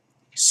data.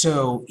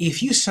 So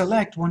if you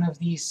select one of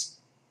these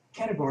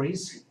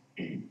categories,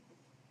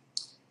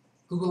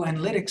 Google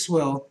Analytics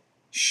will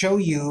show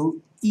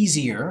you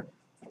easier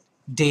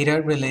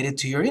data related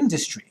to your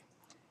industry.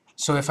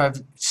 So if I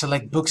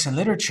select books and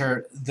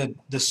literature,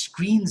 the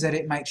screens that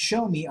it might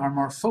show me are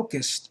more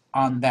focused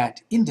on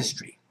that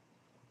industry,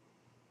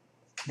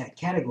 that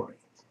category.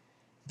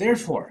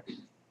 Therefore,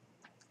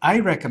 I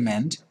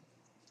recommend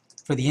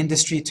for the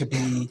industry to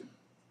be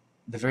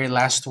the very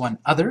last one,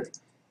 other.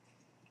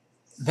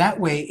 That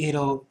way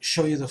it'll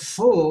show you the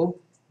full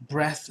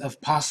breadth of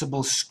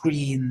possible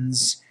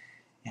screens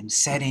and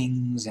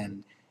settings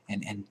and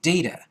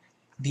data.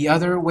 The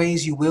other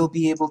ways you will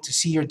be able to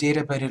see your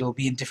data, but it'll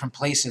be in different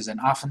places, and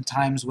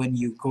oftentimes when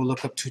you go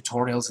look up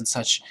tutorials and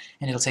such,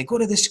 and it'll say, go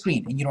to this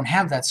screen, and you don't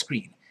have that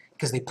screen,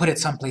 because they put it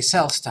someplace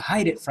else to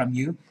hide it from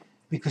you,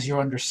 because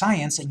you're under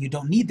science and you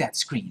don't need that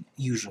screen,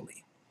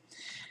 usually.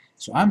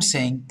 So I'm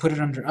saying put it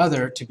under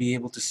other to be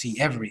able to see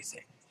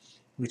everything,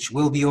 which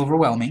will be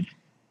overwhelming,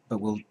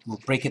 but we'll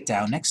break it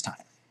down next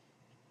time.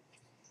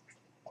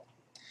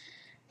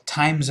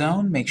 Time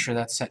zone, make sure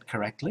that's set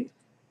correctly.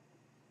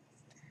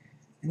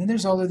 And then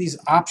there's all of these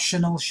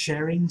optional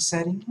sharing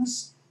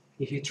settings.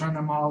 If you turn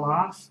them all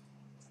off,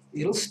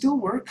 it'll still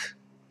work.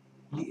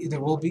 There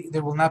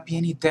will not be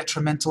any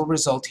detrimental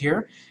result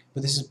here,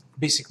 but this is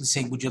basically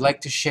saying, would you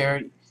like to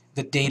share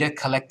the data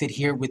collected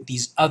here with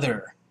these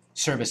other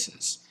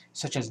services,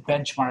 such as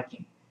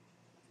benchmarking,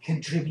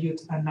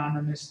 contribute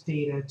anonymous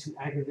data to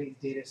aggregate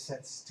data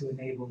sets to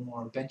enable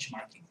more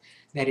benchmarking.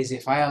 That is,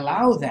 if I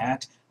allow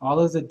that,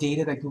 all of the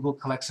data that Google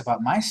collects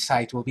about my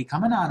site will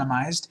become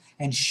anonymized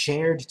and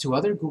shared to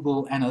other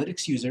Google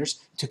Analytics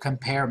users to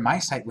compare my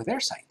site with their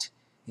site.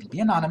 It'll be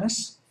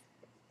anonymous,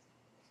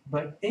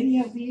 but any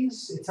of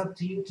these, it's up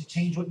to you to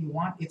change what you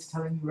want. It's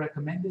telling you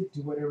recommended,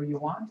 do whatever you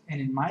want, and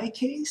in my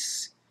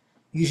case,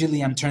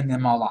 usually I'm turning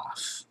them all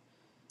off.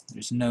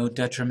 There's no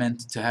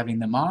detriment to having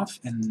them off,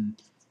 and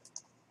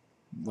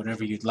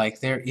whatever you'd like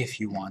there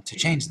if you want to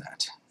change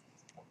that.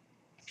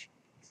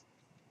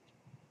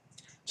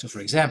 So for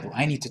example,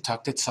 I need to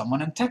talk to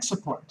someone in tech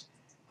support.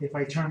 If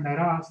I turn that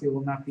off, they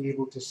will not be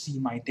able to see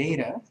my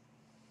data.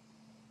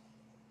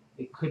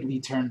 It could be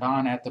turned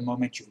on at the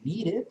moment you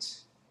need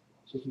it.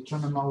 So if you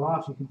turn them all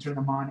off, you can turn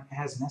them on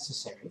as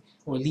necessary,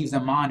 or leave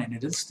them on and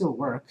it'll still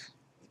work.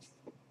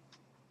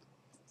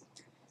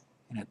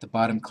 And at the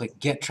bottom, click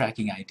Get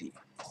Tracking ID.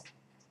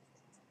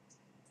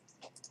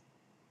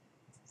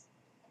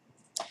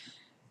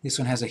 This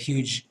one has a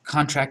huge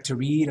contract to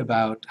read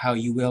about how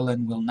you will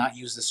and will not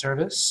use the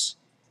service.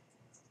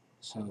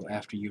 So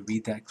after you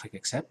read that, click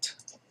Accept.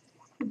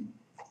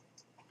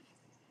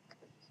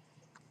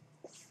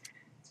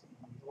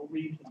 We'll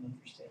read and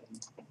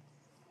understand.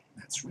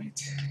 That's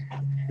right.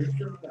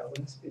 Victor, that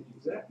last page,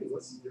 exactly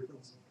what's the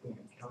difference between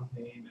account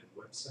name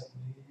and website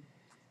name?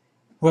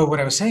 Well, what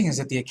I was saying is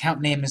that the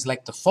account name is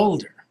like the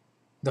folder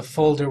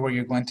where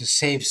you're going to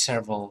save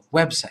several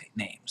website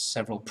names,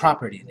 several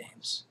property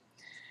names.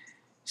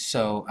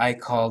 So I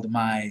called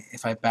my,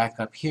 if I back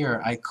up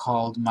here, I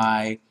called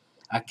my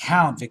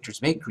account Victor's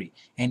Bakery,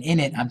 and in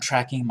it I'm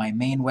tracking my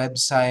main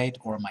website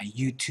or my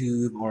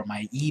YouTube or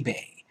my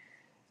eBay.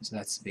 So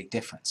that's the big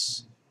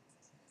difference.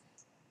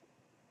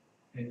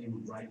 And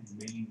you write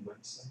main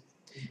website?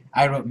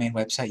 I wrote main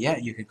website, yeah,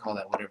 you can call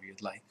that whatever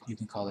you'd like. You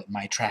can call it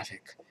my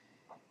traffic,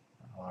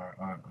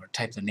 or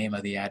type the name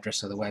of the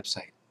address of the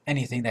website.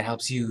 Anything that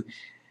helps you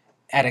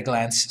at a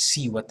glance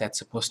see what that's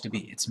supposed to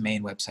be. It's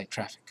main website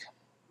traffic.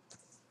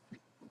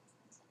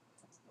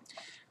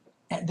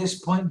 At this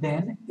point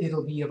then,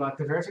 it'll be about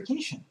the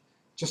verification.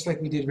 Just like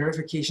we did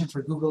verification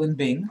for Google and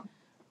Bing,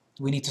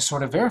 we need to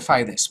sort of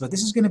verify this, but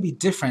this is going to be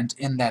different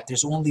in that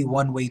there's only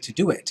one way to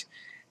do it.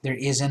 There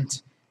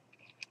isn't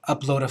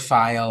upload a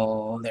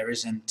file, there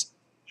isn't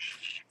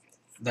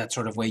that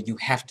sort of way you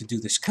have to do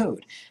this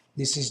code.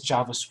 This is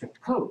JavaScript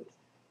code.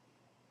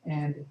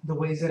 And the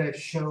ways that I've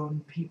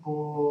shown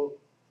people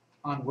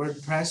on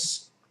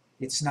WordPress,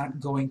 it's not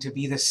going to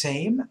be the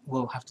same.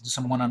 We'll have to do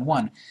some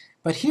one-on-one.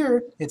 But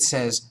here it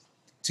says,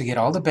 to get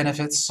all the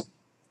benefits,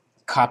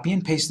 copy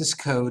and paste this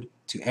code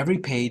to every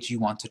page you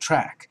want to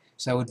track.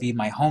 So that would be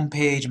my home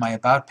page, my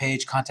about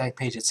page, contact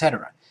page,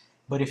 etc.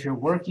 But if you're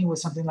working with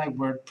something like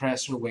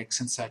WordPress or Wix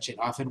and such, it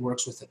often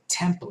works with a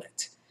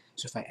template.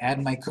 So if I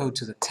add my code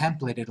to the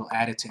template, it'll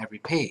add it to every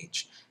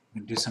page. I'm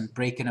going to do some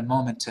break in a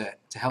moment to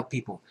help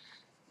people.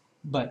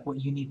 But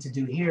what you need to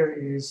do here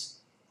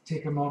is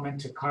take a moment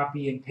to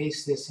copy and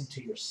paste this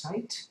into your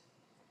site.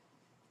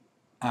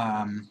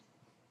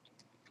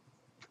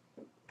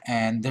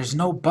 And there's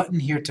no button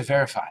here to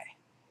verify.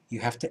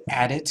 You have to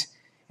add it,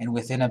 and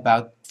within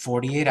about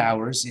 48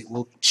 hours it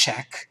will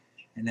check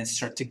and then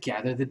start to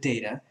gather the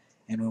data,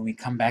 and when we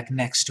come back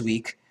next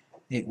week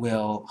it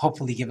will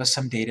hopefully give us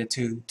some data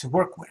to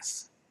work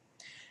with.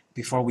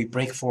 Before we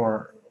break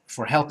for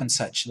help and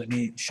such, let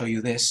me show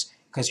you this,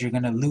 because you're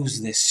going to lose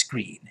this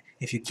screen.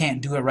 If you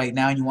can't do it right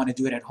now and you want to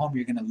do it at home,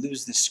 you're going to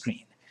lose this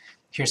screen.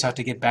 Here's how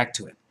to get back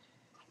to it.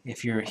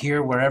 If you're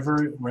here,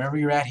 wherever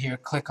you're at here,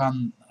 click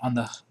on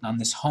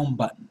this home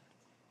button.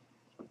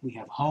 We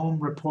have home,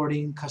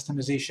 reporting,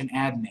 customization,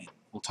 admin.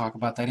 We'll talk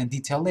about that in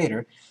detail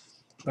later.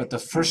 But the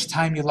first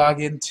time you log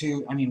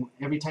into,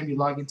 every time you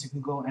log into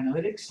Google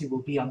Analytics, you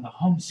will be on the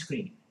home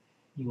screen.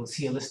 You will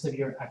see a list of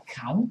your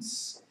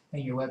accounts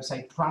and your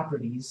website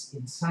properties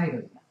inside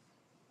of them.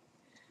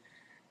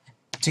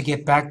 To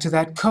get back to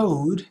that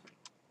code,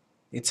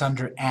 it's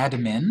under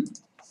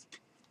admin.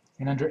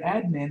 And under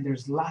admin,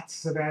 there's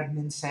lots of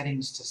admin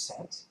settings to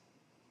set.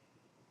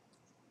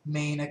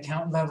 Main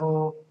account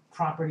level,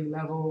 property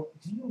level,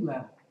 view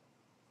level.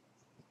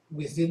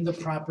 Within the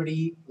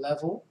property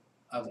level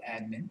of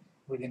admin,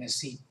 we're going to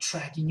see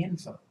tracking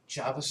info,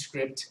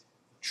 JavaScript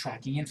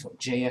tracking info,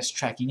 JS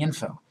tracking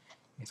info.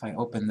 If I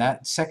open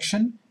that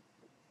section,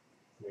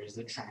 there's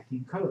the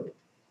tracking code.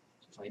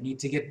 If I need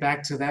to get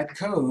back to that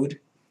code,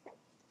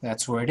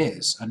 that's where it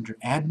is, under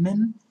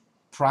admin,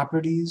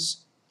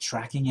 properties,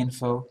 tracking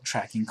info,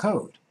 tracking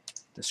code.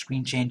 The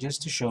screen changes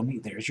to show me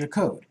there's your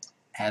code.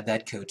 Add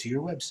that code to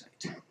your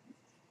website.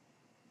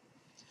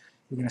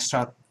 We're going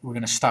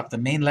to stop the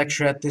main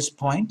lecture at this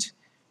point.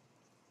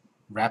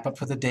 Wrap up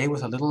for the day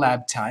with a little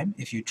lab time.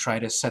 If you try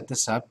to set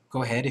this up,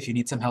 go ahead. If you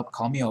need some help,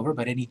 call me over.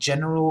 But any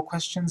general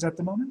questions at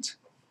the moment?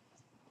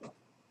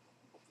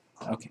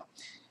 Okay.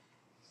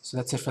 So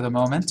that's it for the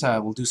moment.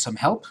 We'll do some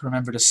help.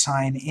 Remember to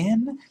sign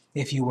in.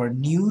 If you are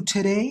new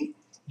today,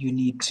 you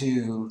need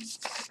to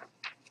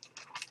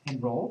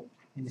enroll.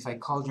 And if I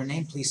called your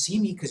name, please see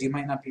me because you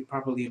might not be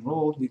properly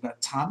enrolled. We've got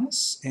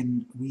Thomas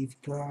and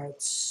we've got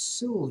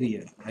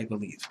Sylvia, I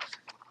believe.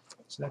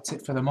 So that's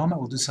it for the moment.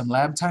 We'll do some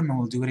lab time and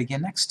we'll do it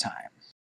again next time.